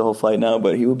stands up the whole flight now.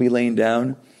 But he would be laying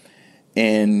down,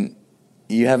 and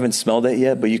you haven't smelled it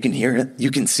yet, but you can hear it.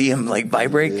 You can see him like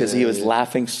vibrate because he was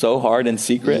laughing so hard in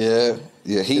secret. Yeah.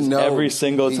 He knows every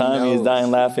single time he's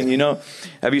dying laughing. You know,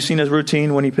 have you seen his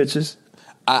routine when he pitches?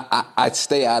 I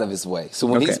stay out of his way. So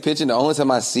when he's pitching, the only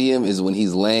time I see him is when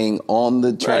he's laying on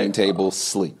the training table,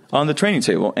 sleep. On the training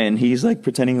table, and he's like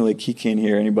pretending like he can't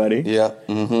hear anybody. Yeah.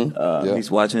 Mm-hmm.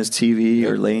 He's watching his TV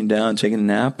or laying down, taking a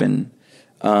nap, and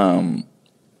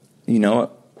you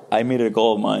know, I made it a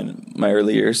goal of mine in my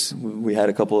early years. We had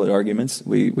a couple of arguments.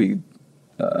 We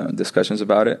discussions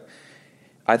about it.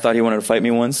 I thought he wanted to fight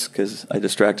me once because I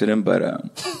distracted him, but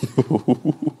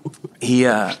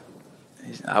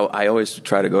I always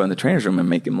try to go in the trainer's room and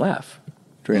make him laugh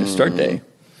during the start day.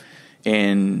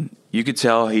 And you could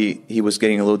tell he was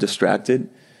getting a little distracted.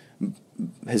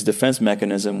 His defense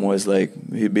mechanism was like,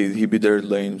 he'd be there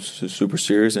laying super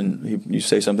serious, and you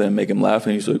say something and make him laugh,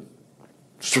 and he's like,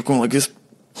 start going like this.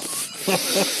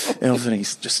 And all of a sudden he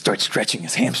just starts stretching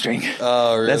his hamstring.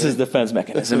 Oh, really? That's his defense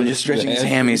mechanism, just stretching his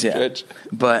hammies. Yeah.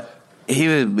 But he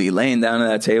would be laying down at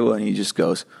that table, and he just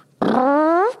goes...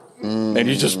 And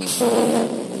he just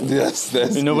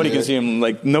nobody can see him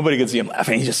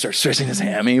laughing. He just starts stretching his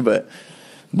hammy. But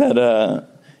that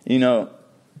you know,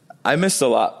 I missed a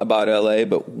lot about LA,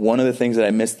 but one of the things that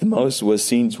I missed the most was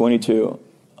seeing 22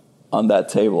 on that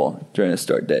table during the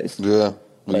start days. Yeah,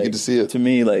 you get to see it. To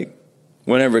me, like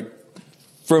whenever,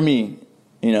 for me,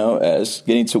 you know, as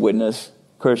getting to witness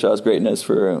Kershaw's greatness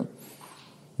for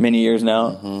many years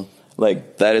now,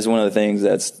 like that is one of the things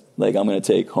that's like I'm going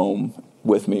to take home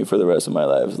with me for the rest of my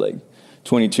life. Like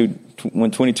 22,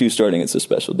 when 22 starting, it's a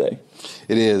special day.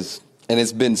 It is. And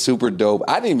it's been super dope.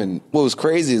 What was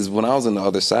crazy is when I was on the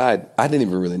other side, I didn't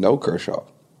even really know Kershaw.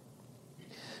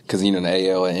 Cause you know, in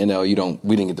the AL and NL,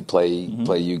 we didn't get to play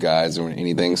you guys or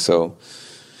anything. So,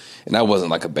 and I wasn't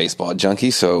like a baseball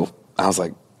junkie. So I was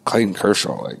like, Clayton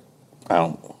Kershaw, like,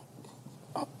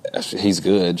 he's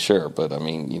good, sure. But I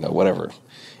mean, you know, whatever.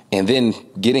 And then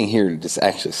getting here to just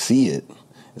actually see it,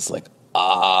 it's like,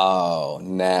 oh,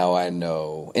 now I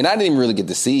know. And I didn't even really get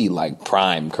to see like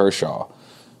prime Kershaw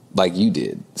like you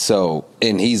did. So,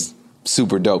 and he's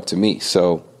super dope to me.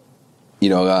 So, you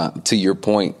know, to your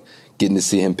point, getting to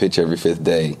see him pitch every fifth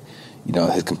day, you know,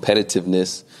 his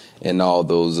competitiveness and all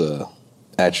those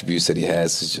attributes that he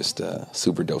has is just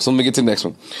super dope. So let me get to the next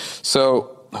one.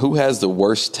 So who has the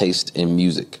worst taste in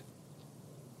music?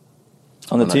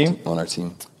 On the team? On our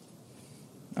team.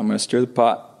 I'm going to stir the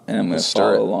pot. And I'm going to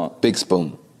follow along. Big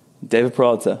spoon. David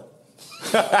Peralta.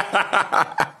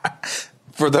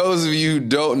 For those of you who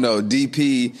don't know,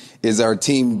 DP is our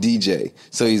team DJ.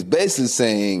 So he's basically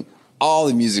saying all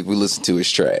the music we listen to is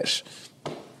trash.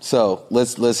 So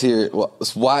let's hear it. Well,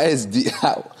 why is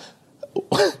how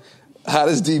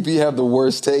does DP have the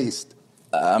worst taste?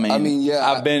 I mean,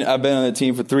 yeah. I've been on the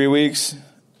team for 3 weeks,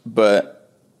 but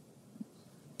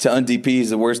telling DP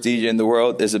he's the worst DJ in the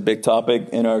world is a big topic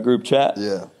in our group chat.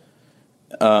 Yeah.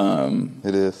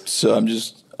 It is. So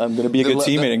I'm gonna be a good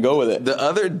teammate and go with it. The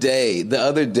other day,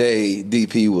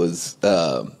 DP was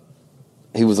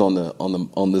he was on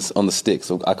the sticks.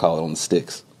 So I call it on the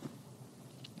sticks,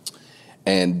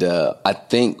 and I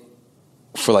think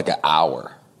for like an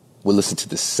hour we listened to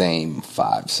the same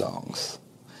 5 songs,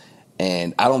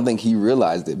 and I don't think he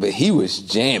realized it, but he was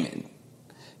jamming.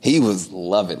 He was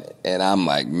loving it, and I'm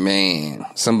like, man,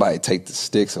 somebody take the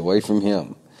sticks away from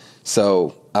him.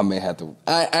 So I may have to.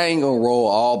 I ain't gonna roll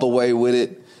all the way with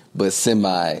it, but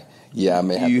semi. Yeah, I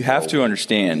may have. You have to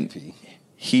understand. DP.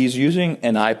 He's using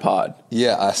an iPod.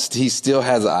 Yeah, he still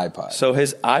has an iPod. So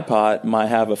his iPod might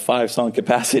have a 5-song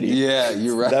capacity. Yeah,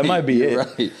 you're right. That might be it.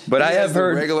 Right. But I have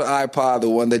heard the regular iPod, the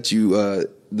one that you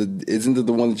isn't it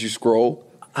the one that you scroll?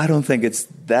 I don't think it's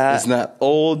that. It's not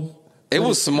old. It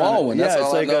was small one. That's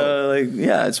all it's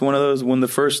it's one of those when the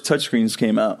first touchscreen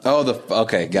came out. Oh,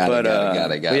 got it.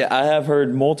 Got it. Yeah, I have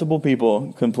heard multiple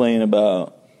people complain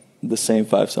about the same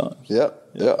 5 songs.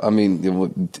 Yep. I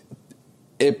mean,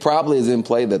 it probably is in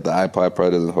play that the iPod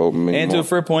probably doesn't hold me. And to a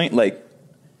fair point, like,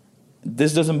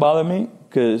 this doesn't bother me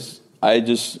because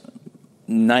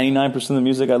 99% of the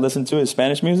music I listen to is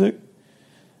Spanish music.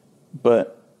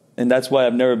 And that's why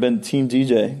I've never been team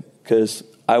DJ, because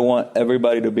I want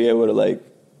everybody to be able to, like,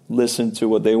 listen to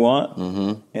what they want.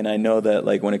 Mm-hmm. And I know that,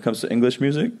 like, when it comes to English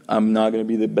music, I'm not going to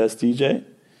be the best DJ.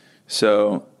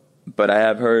 So, but I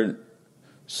have heard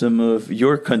some of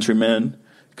your countrymen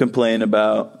complain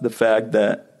about the fact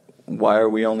that why are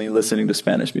we only listening to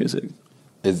Spanish music?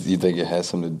 You think it has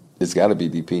something? It's got to be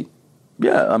DP.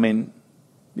 Yeah, I mean,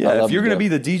 if you're going to be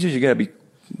the DJ, you got to be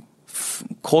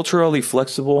culturally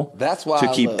flexible. That's why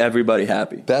to keep everybody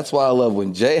happy. That's why I love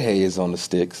when Jay Hay is on the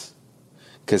sticks,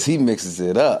 because he mixes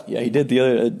it up. Yeah, he did the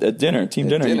other at dinner, team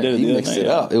dinner. He did it the mixed other night,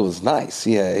 it up. It was nice.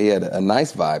 He had a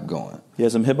nice vibe going. He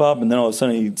had some hip hop, and then all of a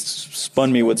sudden he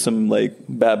spun me with some like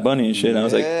Bad Bunny and shit. And I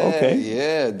was like,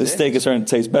 okay, this steak is starting to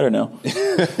taste better now.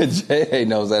 Jay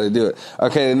knows how to do it.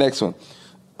 Okay, the next one.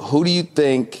 Who do you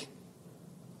think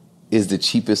is the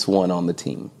cheapest one on the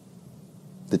team?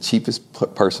 The cheapest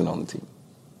person on the team?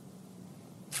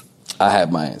 I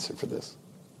have my answer for this.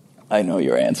 I know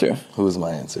your answer. Who is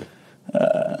my answer?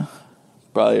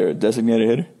 Probably your designated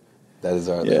hitter.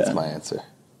 That's my answer.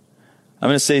 I'm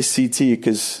going to say CT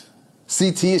because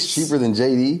CT is cheaper than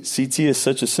JD. CT is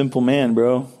such a simple man,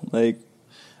 bro. Like,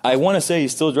 I want to say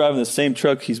he's still driving the same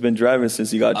truck he's been driving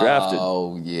since he got drafted.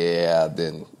 Oh yeah,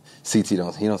 then CT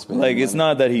don't spend like money. It's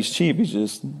not that he's cheap. He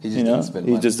just doesn't spend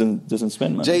money. He just doesn't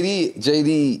spend money.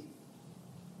 JD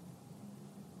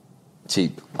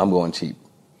cheap. I'm going cheap.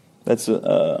 That's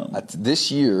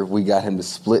this year we got him to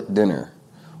split dinner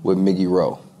with Miggy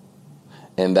Rowe,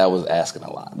 and that was asking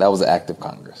a lot. That was an act of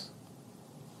Congress,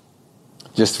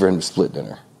 just for him to split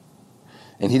dinner,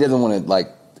 and he doesn't want to like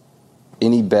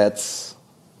any bets.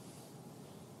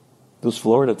 Those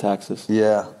Florida taxes.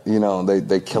 Yeah,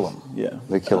 they kill him. Yeah,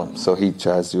 they kill him. So he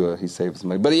tries to he saves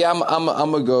money. But yeah, I'm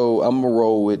gonna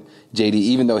roll with JD,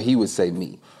 even though he would say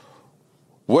me.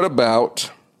 What about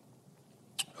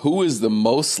who is the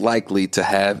most likely to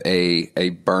have a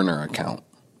burner account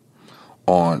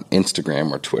on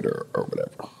Instagram or Twitter or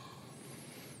whatever?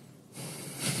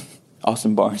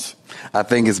 Austin Barnes. I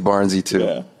think it's Barnesy too.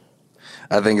 Yeah.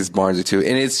 I think it's Barnesy too,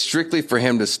 and it's strictly for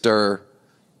him to stir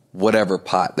whatever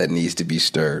pot that needs to be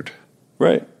stirred.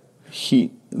 Right.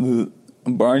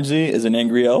 Barnesy is an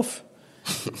angry elf,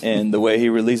 and the way he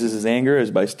releases his anger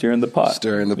is by stirring the pot.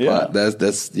 Stirring the pot.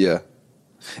 That's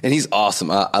And he's awesome.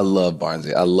 I love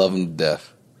Barnesy. I love him to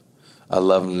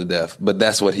death. But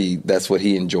that's what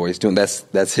he enjoys doing.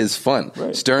 That's his fun.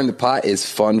 Right. Stirring the pot is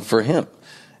fun for him.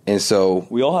 And so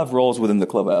we all have roles within the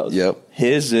clubhouse. Yep.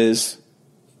 His is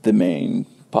the main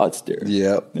pot stir.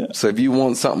 Yep. Yeah. So if you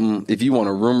want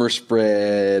a rumor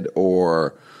spread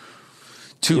or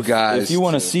guys. If you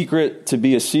want a secret to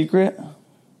be a secret,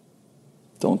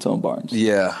 don't tell Barnes.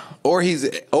 Yeah. He'll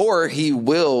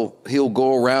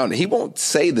go around. He won't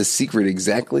say the secret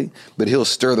exactly, but he'll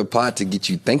stir the pot to get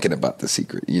you thinking about the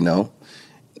secret, But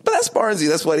that's Barnesy.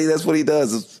 That's what he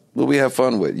does. It's what we have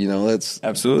fun with, That's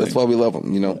absolutely. That's why we love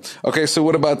him, Okay, so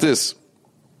what about this?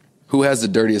 Who has the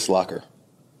dirtiest locker?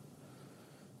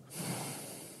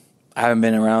 I haven't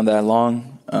been around that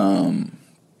long,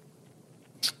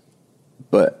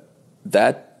 but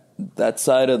that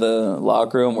side of the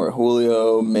locker room where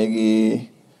Julio, Miggy,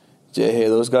 Jay,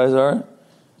 those guys are,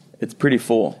 it's pretty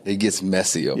full. It gets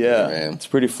messy over there, man. It's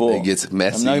pretty full. It gets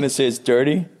messy. I'm not going to say it's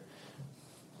dirty,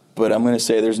 but I'm going to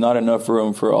say there's not enough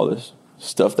room for all this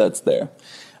stuff that's there.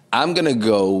 I'm going to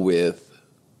go with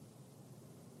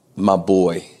my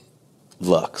boy,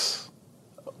 Lux.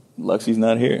 Luxie's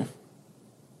not here.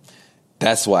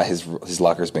 That's why his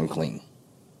locker's been clean,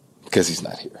 because he's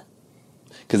not here.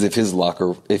 Because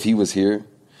if he was here,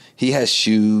 he has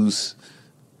shoes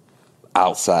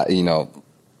outside,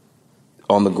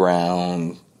 on the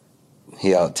ground.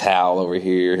 He had a towel over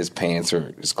here. His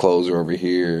clothes are over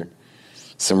here.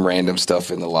 Some random stuff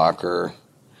in the locker.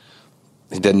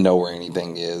 He doesn't know where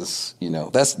anything is.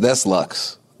 That's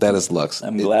Lux. That is Lux.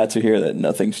 I'm glad to hear that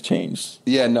nothing's changed.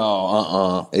 Yeah,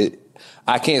 no,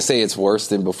 I can't say it's worse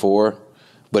than before,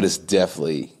 but it's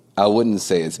definitely, I wouldn't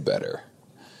say it's better.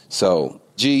 So,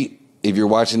 G, if you're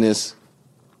watching this,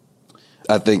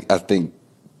 I think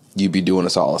you'd be doing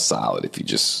us all a solid if you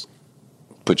just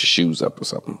put your shoes up or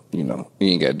something. You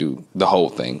ain't got to do the whole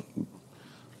thing.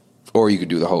 Or you could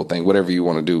do the whole thing, whatever you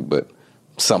want to do, but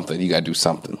something. You got to do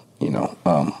something,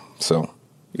 So.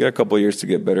 You got a couple years to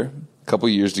get better. Couple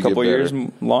years to get better. Couple years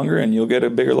longer, and you'll get a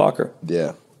bigger locker.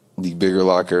 Yeah. The bigger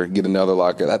locker, get another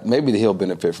locker. Maybe he'll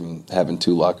benefit from having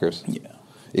 2 lockers. Yeah.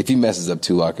 If he messes up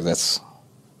 2 lockers,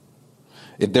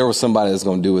 if there was somebody that's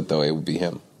going to do it, though, it would be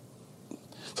him.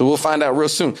 So we'll find out real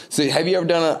soon. So have you ever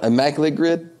done an immaculate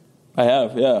grid? I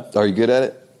have, yeah. Are you good at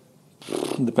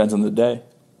it? Depends on the day.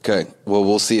 Okay. Well,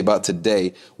 we'll see about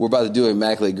today. We're about to do an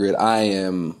immaculate grid. I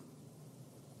am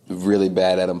really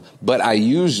bad at them. But I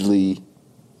usually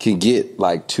can get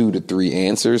like 2 to 3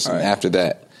 answers. Right. And after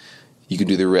that, you can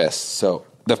do the rest. So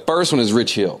the first one is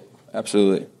Rich Hill.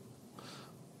 Absolutely.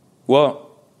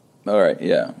 Well, all right.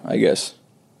 Yeah, I guess.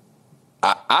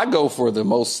 I go for the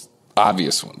most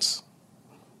obvious ones.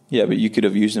 Yeah, but you could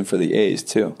have used them for the A's,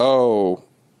 too. Oh.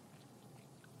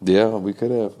 Yeah, we could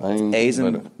have. A's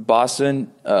in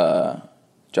Boston,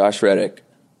 Josh Reddick.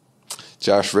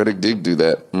 Josh Reddick did do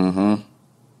that. Mm-hmm.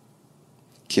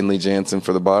 Kenley Jansen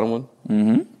for the bottom one.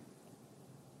 Mm-hmm.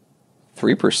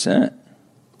 3%.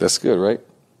 That's good, right?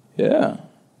 Yeah.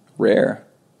 Rare.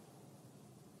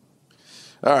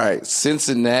 All right.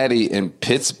 Cincinnati and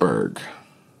Pittsburgh.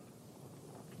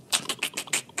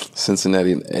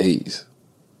 Cincinnati and A's.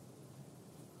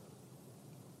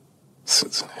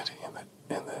 Cincinnati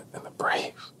and the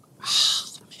Braves.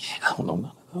 Man, I don't know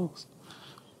none of those.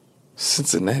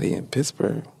 Cincinnati and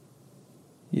Pittsburgh.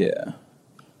 Yeah.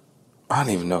 I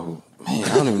don't even know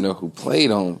who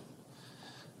played on.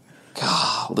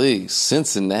 Golly,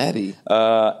 Cincinnati.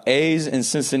 A's in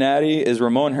Cincinnati. Is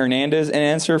Ramon Hernandez an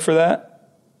answer for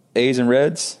that? A's and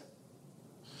Reds?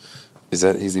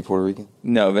 Is he Puerto Rican?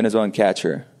 No, Venezuelan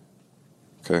catcher.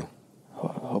 Okay. I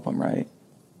hope I'm right.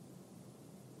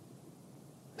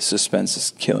 Suspense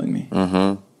is killing me.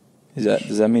 Mm-hmm.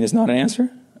 Does that mean it's not an answer?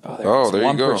 There you go.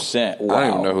 1%. Wow. I don't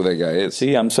even know who that guy is.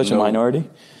 See, I'm such a minority.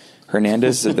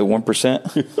 Hernandez is at the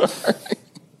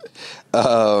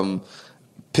 1%.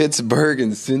 Pittsburgh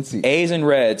and Cincy. A's and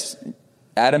Reds.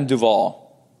 Adam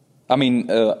Duvall.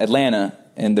 Atlanta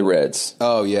and the Reds.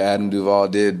 Oh, yeah, Adam Duvall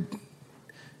did.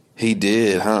 He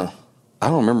did, huh? I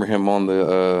don't remember him on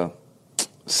the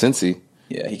Cincy.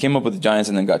 Yeah, he came up with the Giants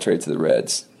and then got traded to the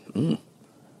Reds. Mm.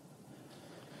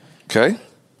 Okay.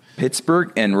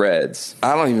 Pittsburgh and Reds.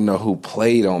 I don't even know who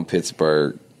played on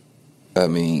Pittsburgh.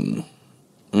 We'll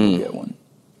get one.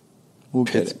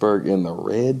 Pittsburgh and the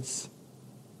Reds?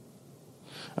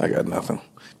 I got nothing.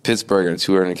 Pittsburgh in a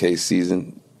 200K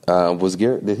season.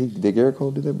 Did Garrett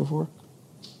Cole do that before?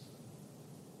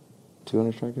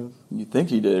 200 strikeouts? You think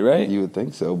he did, right? You would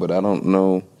think so, but I don't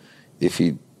know if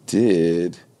he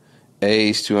did.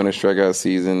 A's 200 strikeout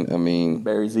season.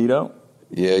 Barry Zito?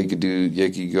 Yeah, you could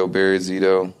go Barry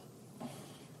Zito.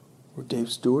 Or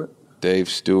Dave Stewart? Dave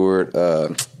Stewart.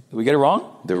 Did we get it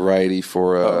wrong? The righty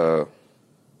for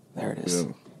there it is.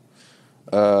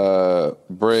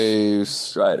 Braves.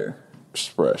 Strider,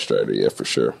 yeah, for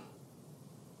sure.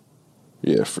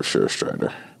 Yeah, for sure,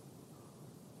 Strider.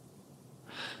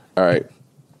 All right.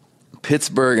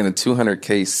 Pittsburgh in a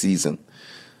 200K season.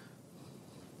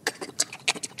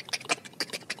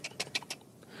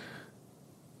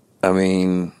 I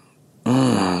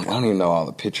don't even know all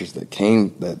the pitchers that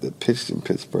pitched in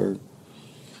Pittsburgh.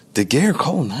 Did Garrett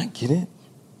Cole not get it?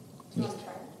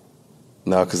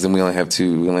 No, because then we only have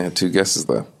two. We only have 2 guesses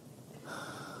left.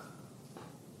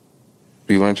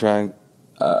 Do you want to try?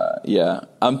 Yeah,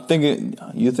 I'm thinking.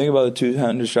 You think about the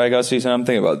 200 strikeout season. I'm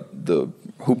thinking about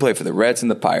who played for the Reds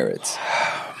and the Pirates.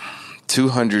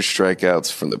 200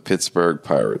 strikeouts from the Pittsburgh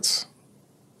Pirates.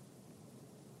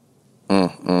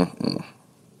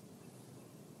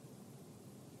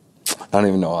 I don't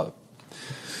even know all.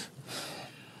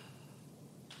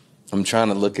 I'm trying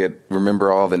to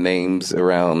remember all the names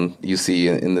around you see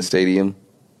in the stadium,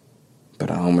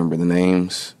 but I don't remember the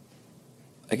names.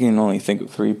 I can only think of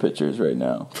 3 pitchers right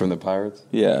now. From the Pirates?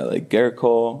 Yeah, like Garrett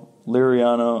Cole,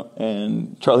 Liriano,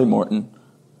 and Charlie Morton.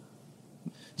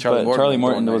 Charlie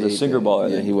Morton was a sinker ball.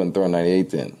 Yeah, he wasn't throwing 98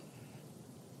 then.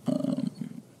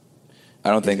 I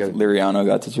don't think Liriano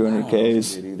got to 200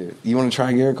 Ks. Either. You want to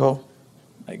try Garrett Cole?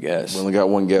 I guess. We only got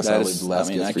one guess.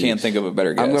 I can't think of a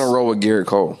better guess. I'm going to roll with Garrett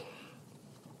Cole.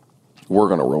 We're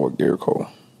going to roll with Garrett Cole.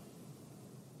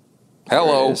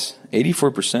 Hello.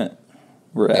 84%.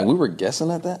 And we were guessing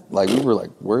at that? Like, we were,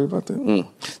 like, worried about that?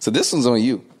 So this one's on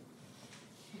you.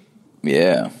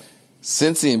 Yeah.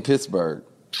 Cincy and Pittsburgh.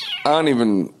 I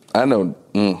know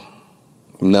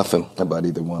nothing about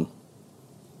either one.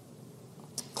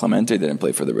 Clemente didn't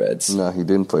play for the Reds. No, he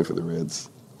didn't play for the Reds.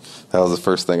 That was the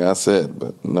first thing I said,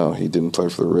 but no, he didn't play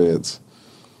for the Reds.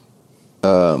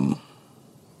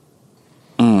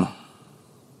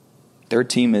 Their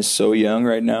team is so young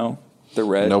right now. The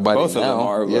Reds. Both of them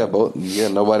are. Yeah, both. Yeah,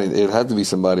 nobody. It had to be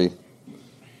somebody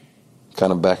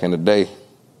kind of back in the day.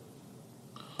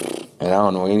 And I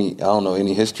don't know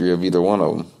any history of either one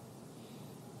of them.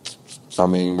 I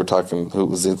mean, we're talking, who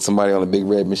was it? Somebody on the Big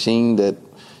Red Machine that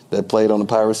played on the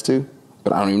Pirates too?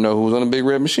 But I don't even know who was on the Big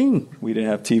Red Machine. We didn't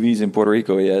have TVs in Puerto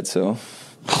Rico yet, so.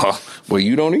 Well,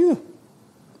 you don't either.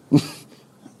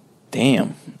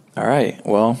 Damn. All right.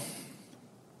 Well,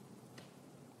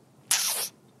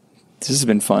 this has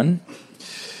been fun.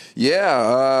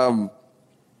 Yeah.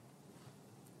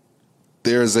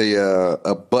 There's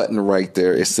a button right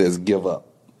there. It says "Give up."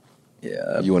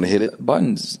 Yeah. You want to hit it?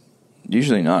 Button's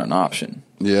usually not an option.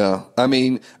 Yeah. I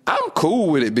mean, I'm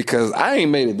cool with it because I ain't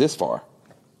made it this far.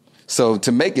 So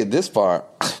to make it this far,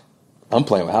 I'm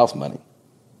playing with house money.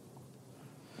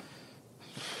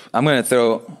 I'm going to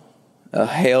throw a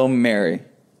Hail Mary.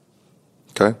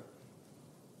 Okay.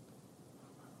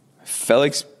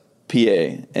 Felix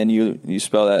P.A. And you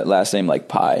spell that last name like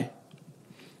pie.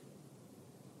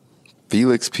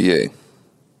 Felix P.A.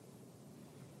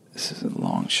 This is a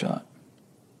long shot.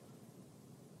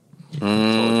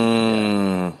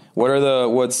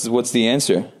 What's the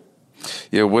answer?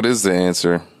 Yeah, what is the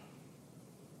answer?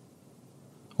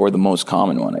 Or the most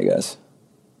common one, I guess.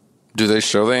 Do they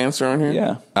show the answer on here?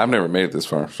 Yeah. I've never made it this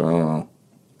far, so I don't know.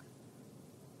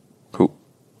 Cool.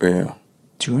 Yeah.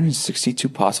 262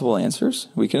 possible answers?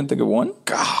 We couldn't think of one?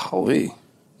 Golly.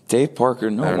 Dave Parker,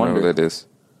 no wonder. I don't know who that is.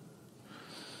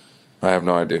 I have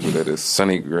no idea who that is.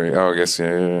 Sonny Gray. Oh, I guess,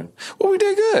 yeah. Well, we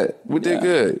did good. We did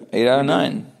good. 8 out of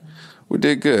 9. We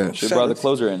did good. Should have brought the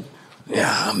closer in. Yeah,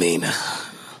 I mean,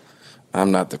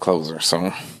 I'm not the closer,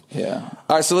 so. Yeah.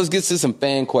 All right, so let's get to some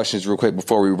fan questions real quick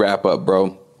before we wrap up,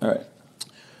 bro. All right.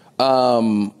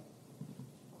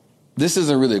 This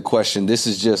isn't really a question. This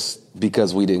is just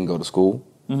because we didn't go to school.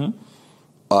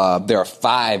 Mm-hmm. There are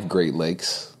 5 Great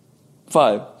Lakes.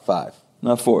 5? 5.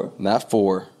 Not 4? Not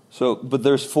 4. So, but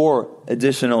there's 4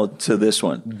 additional to this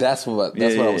one. That's what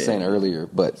I was saying earlier,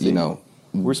 but, See, you know.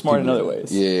 We're smart in other ways.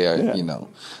 Yeah, you know.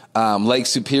 Lake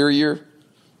Superior,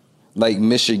 Lake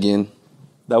Michigan.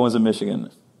 That one's in Michigan.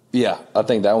 Yeah, I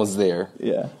think that was there.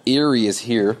 Yeah. Erie is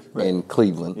here in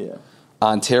Cleveland. Yeah.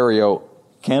 Ontario.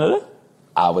 Canada?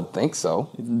 I would think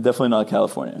so. Definitely not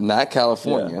California. Not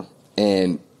California. Yeah.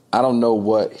 And I don't know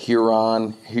what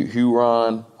Huron. Is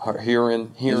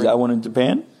that one in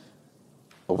Japan?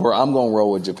 Where I'm going to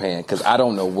roll with Japan because I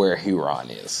don't know where Huron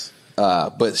is.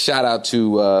 But shout out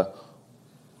to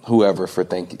whoever for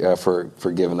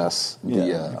giving us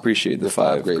appreciate the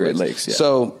 5 Great Lakes. Yeah.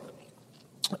 So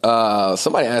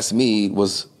somebody asked me,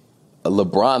 was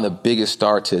LeBron the biggest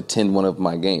star to attend one of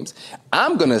my games?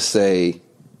 I'm going to say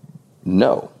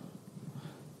no.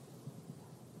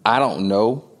 I don't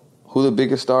know who the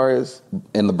biggest star is,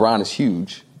 and LeBron is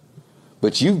huge.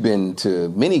 But you've been to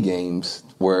many games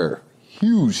where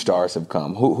huge stars have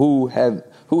come. Who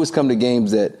has come to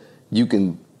games that you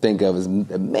can think of as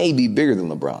maybe bigger than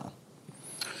LeBron?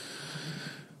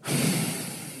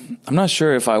 I'm not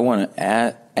sure if I want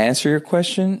to answer your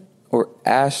question or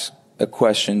ask a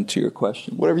question to your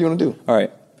question. Whatever you want to do. All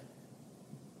right.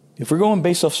 If we're going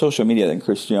based off social media, then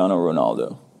Cristiano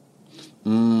Ronaldo.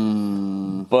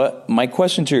 But my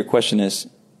question to your question is,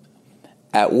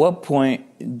 at what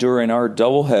point during our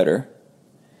doubleheader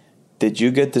did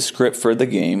you get the script for the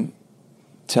game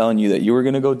telling you that you were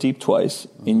going to go deep twice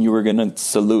and you were going to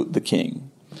salute the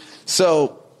king?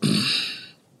 So,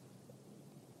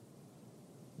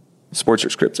 sports are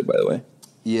scripted, by the way.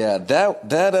 Yeah,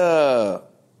 that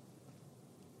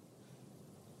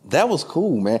was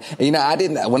cool, man. And, you know, I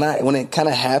didn't when it kind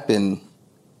of happened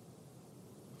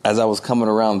as I was coming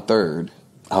around third,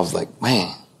 I was like,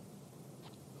 man,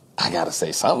 I gotta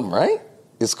say something, right?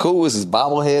 It's cool. This is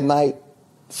bobblehead night.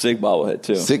 Sick bobblehead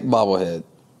too. Sick bobblehead,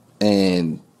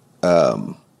 and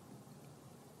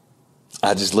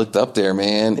I just looked up there,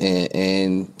 man,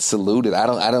 and saluted. I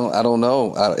don't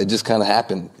know. It just kind of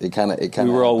happened. It kind of. We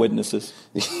were all witnesses.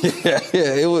 yeah.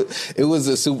 It was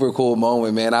a super cool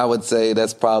moment, man. I would say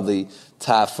that's probably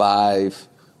top 5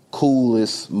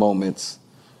 coolest moments.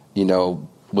 You know,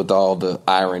 with all the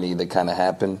irony that kind of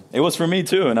happened. It was for me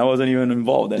too, and I wasn't even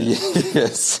involved in it. Yeah.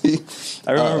 See,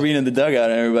 I remember being in the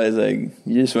dugout, and everybody's like,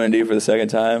 "You just went deep for the second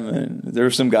time," and there were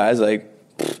some guys like.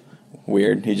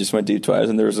 Weird. He just went deep twice,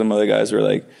 and there were some other guys who were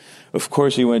like, "Of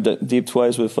course he went deep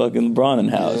twice with fucking LeBron in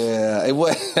house." Yeah, it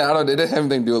was. It didn't have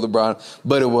anything to do with LeBron,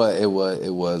 but it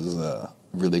was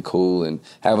really cool, and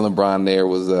having LeBron there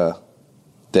was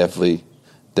definitely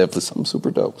something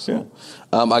super dope. So,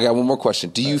 I got one more question.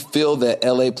 Do you feel that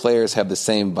LA players have the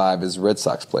same vibe as Red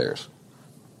Sox players?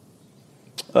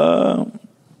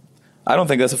 I don't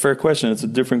think that's a fair question. It's a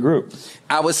different group.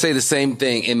 I would say the same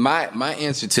thing. And my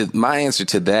answer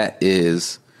to that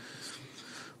is,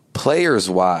 players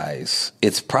wise,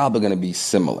 it's probably going to be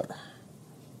similar.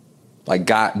 Like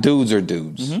dudes are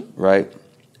dudes, right?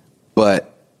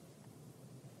 But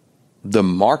the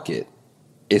market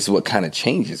is what kind of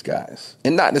changes guys,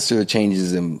 and not necessarily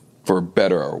changes them for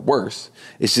better or worse.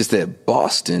 It's just that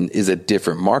Boston is a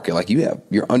different market. Like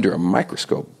you're under a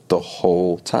microscope the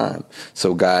whole time.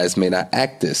 So guys may not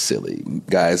act as silly.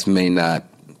 Guys may not,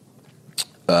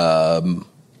 I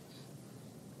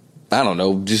don't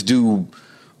know, just do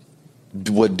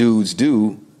what dudes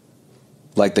do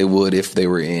like they would if they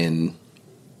were in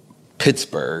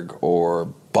Pittsburgh or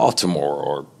Baltimore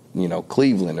or,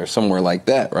 Cleveland or somewhere like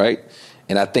that, right?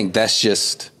 And I think that's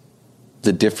just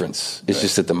the difference. It's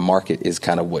just that the market is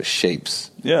kind of what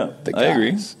shapes the guys. I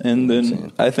agree. And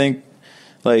then I think,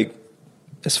 like,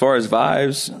 as far as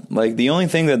vibes, like, the only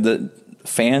thing that the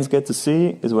fans get to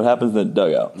see is what happens in the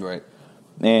dugout. Right.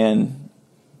 And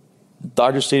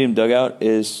Dodger Stadium dugout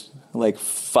is like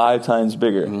 5 times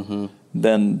bigger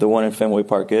than the one in Fenway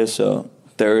Park is. So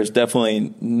there is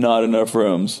definitely not enough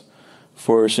rooms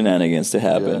for shenanigans to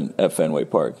happen at Fenway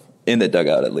Park, in the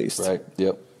dugout at least. Right,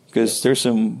 yep. Because there's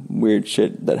some weird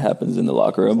shit that happens in the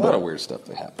locker room. There's a lot of weird stuff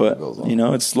that happens. But, goes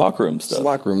on. It's locker room stuff. It's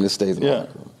locker room. This stays in the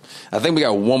locker room. I think we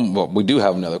got one. Well, we do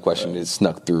have another question that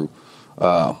snuck through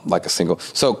like a single.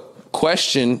 So,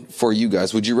 question for you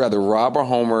guys. Would you rather rob a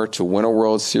homer to win a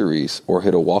World Series or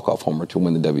hit a walk-off homer to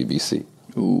win the WBC?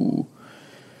 Ooh.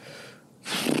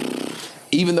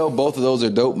 Even though both of those are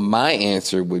dope, my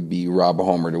answer would be rob a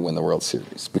homer to win the World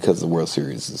Series, because the World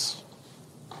Series is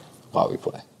why we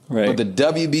play. Right. But the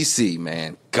WBC,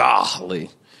 man, golly,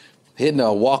 hitting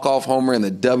a walk-off homer in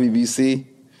the WBC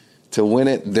to win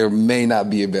it, there may not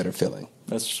be a better feeling.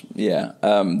 That's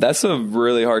a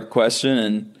really hard question,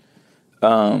 and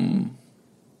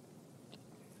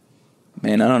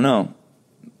man, I don't know.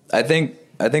 I think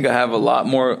I have a lot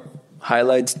more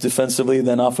highlights defensively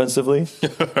than offensively.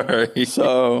 Right.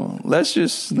 So let's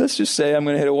just say I'm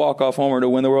going to hit a walk-off homer to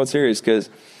win the World Series, because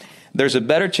there's a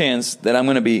better chance that I'm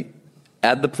going to be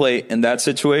at the plate in that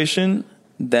situation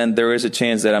than there is a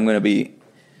chance that I'm going to be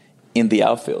in the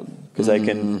outfield, because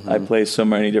I play so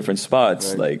many different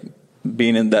spots. Right. Like,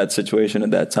 being in that situation at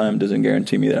that time doesn't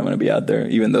guarantee me that I'm going to be out there,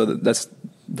 even though that's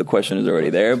the question is already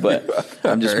there. But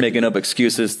I'm just making up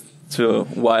excuses to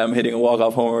why I'm hitting a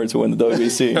walk-off homer to win the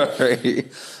WBC.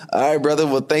 All right, brother.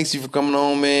 Well, thanks you for coming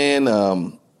on, man.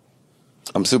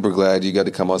 I'm super glad you got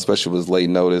to come on, especially with late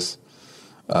notice.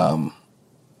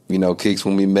 Keeks,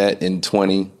 when we met in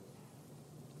 20,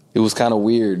 it was kind of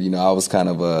weird. I was kind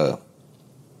of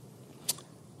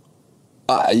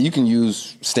you can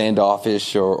use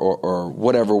standoffish or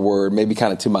whatever word, maybe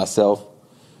kind of to myself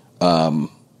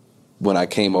when I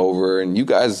came over. And you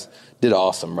guys did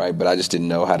awesome, right? But I just didn't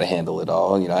know how to handle it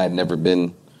all. I had never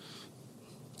been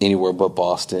anywhere but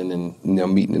Boston, and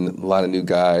meeting a lot of new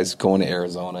guys, going to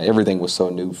Arizona. Everything was so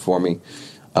new for me.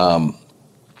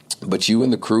 But you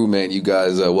and the crew, man, you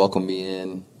guys welcomed me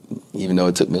in, even though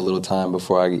it took me a little time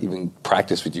before I even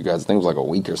practiced with you guys. I think it was like a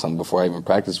week or something before I even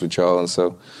practiced with y'all. And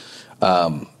so,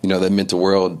 that meant the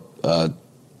world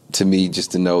to me,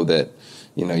 just to know that,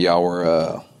 y'all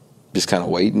were just kind of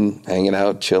waiting, hanging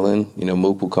out, chilling.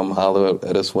 Mook will come holler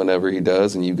at us whenever he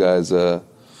does, and you guys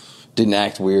didn't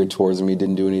act weird towards me,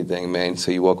 didn't do anything, man.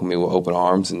 So you welcomed me with open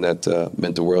arms, and that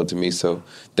meant the world to me. So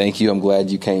thank you. I'm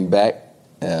glad you came back.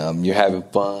 You're having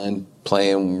fun,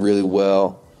 playing really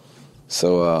well.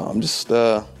 So I'm just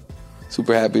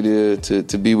super happy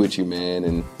to be with you, man,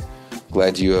 and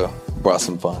glad you brought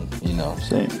some fun,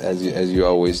 as you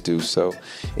always do. So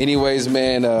anyways,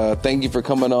 man, thank you for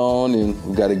coming on, and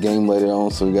we got a game later on,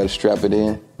 so we got to strap it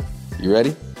in. You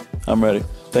ready? I'm ready.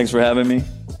 Thanks for having me.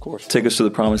 course. Take us to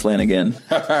the promised land again.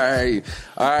 All right,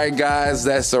 guys.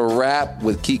 That's a wrap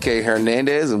with Kiké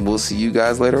Hernández, and we'll see you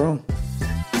guys later on.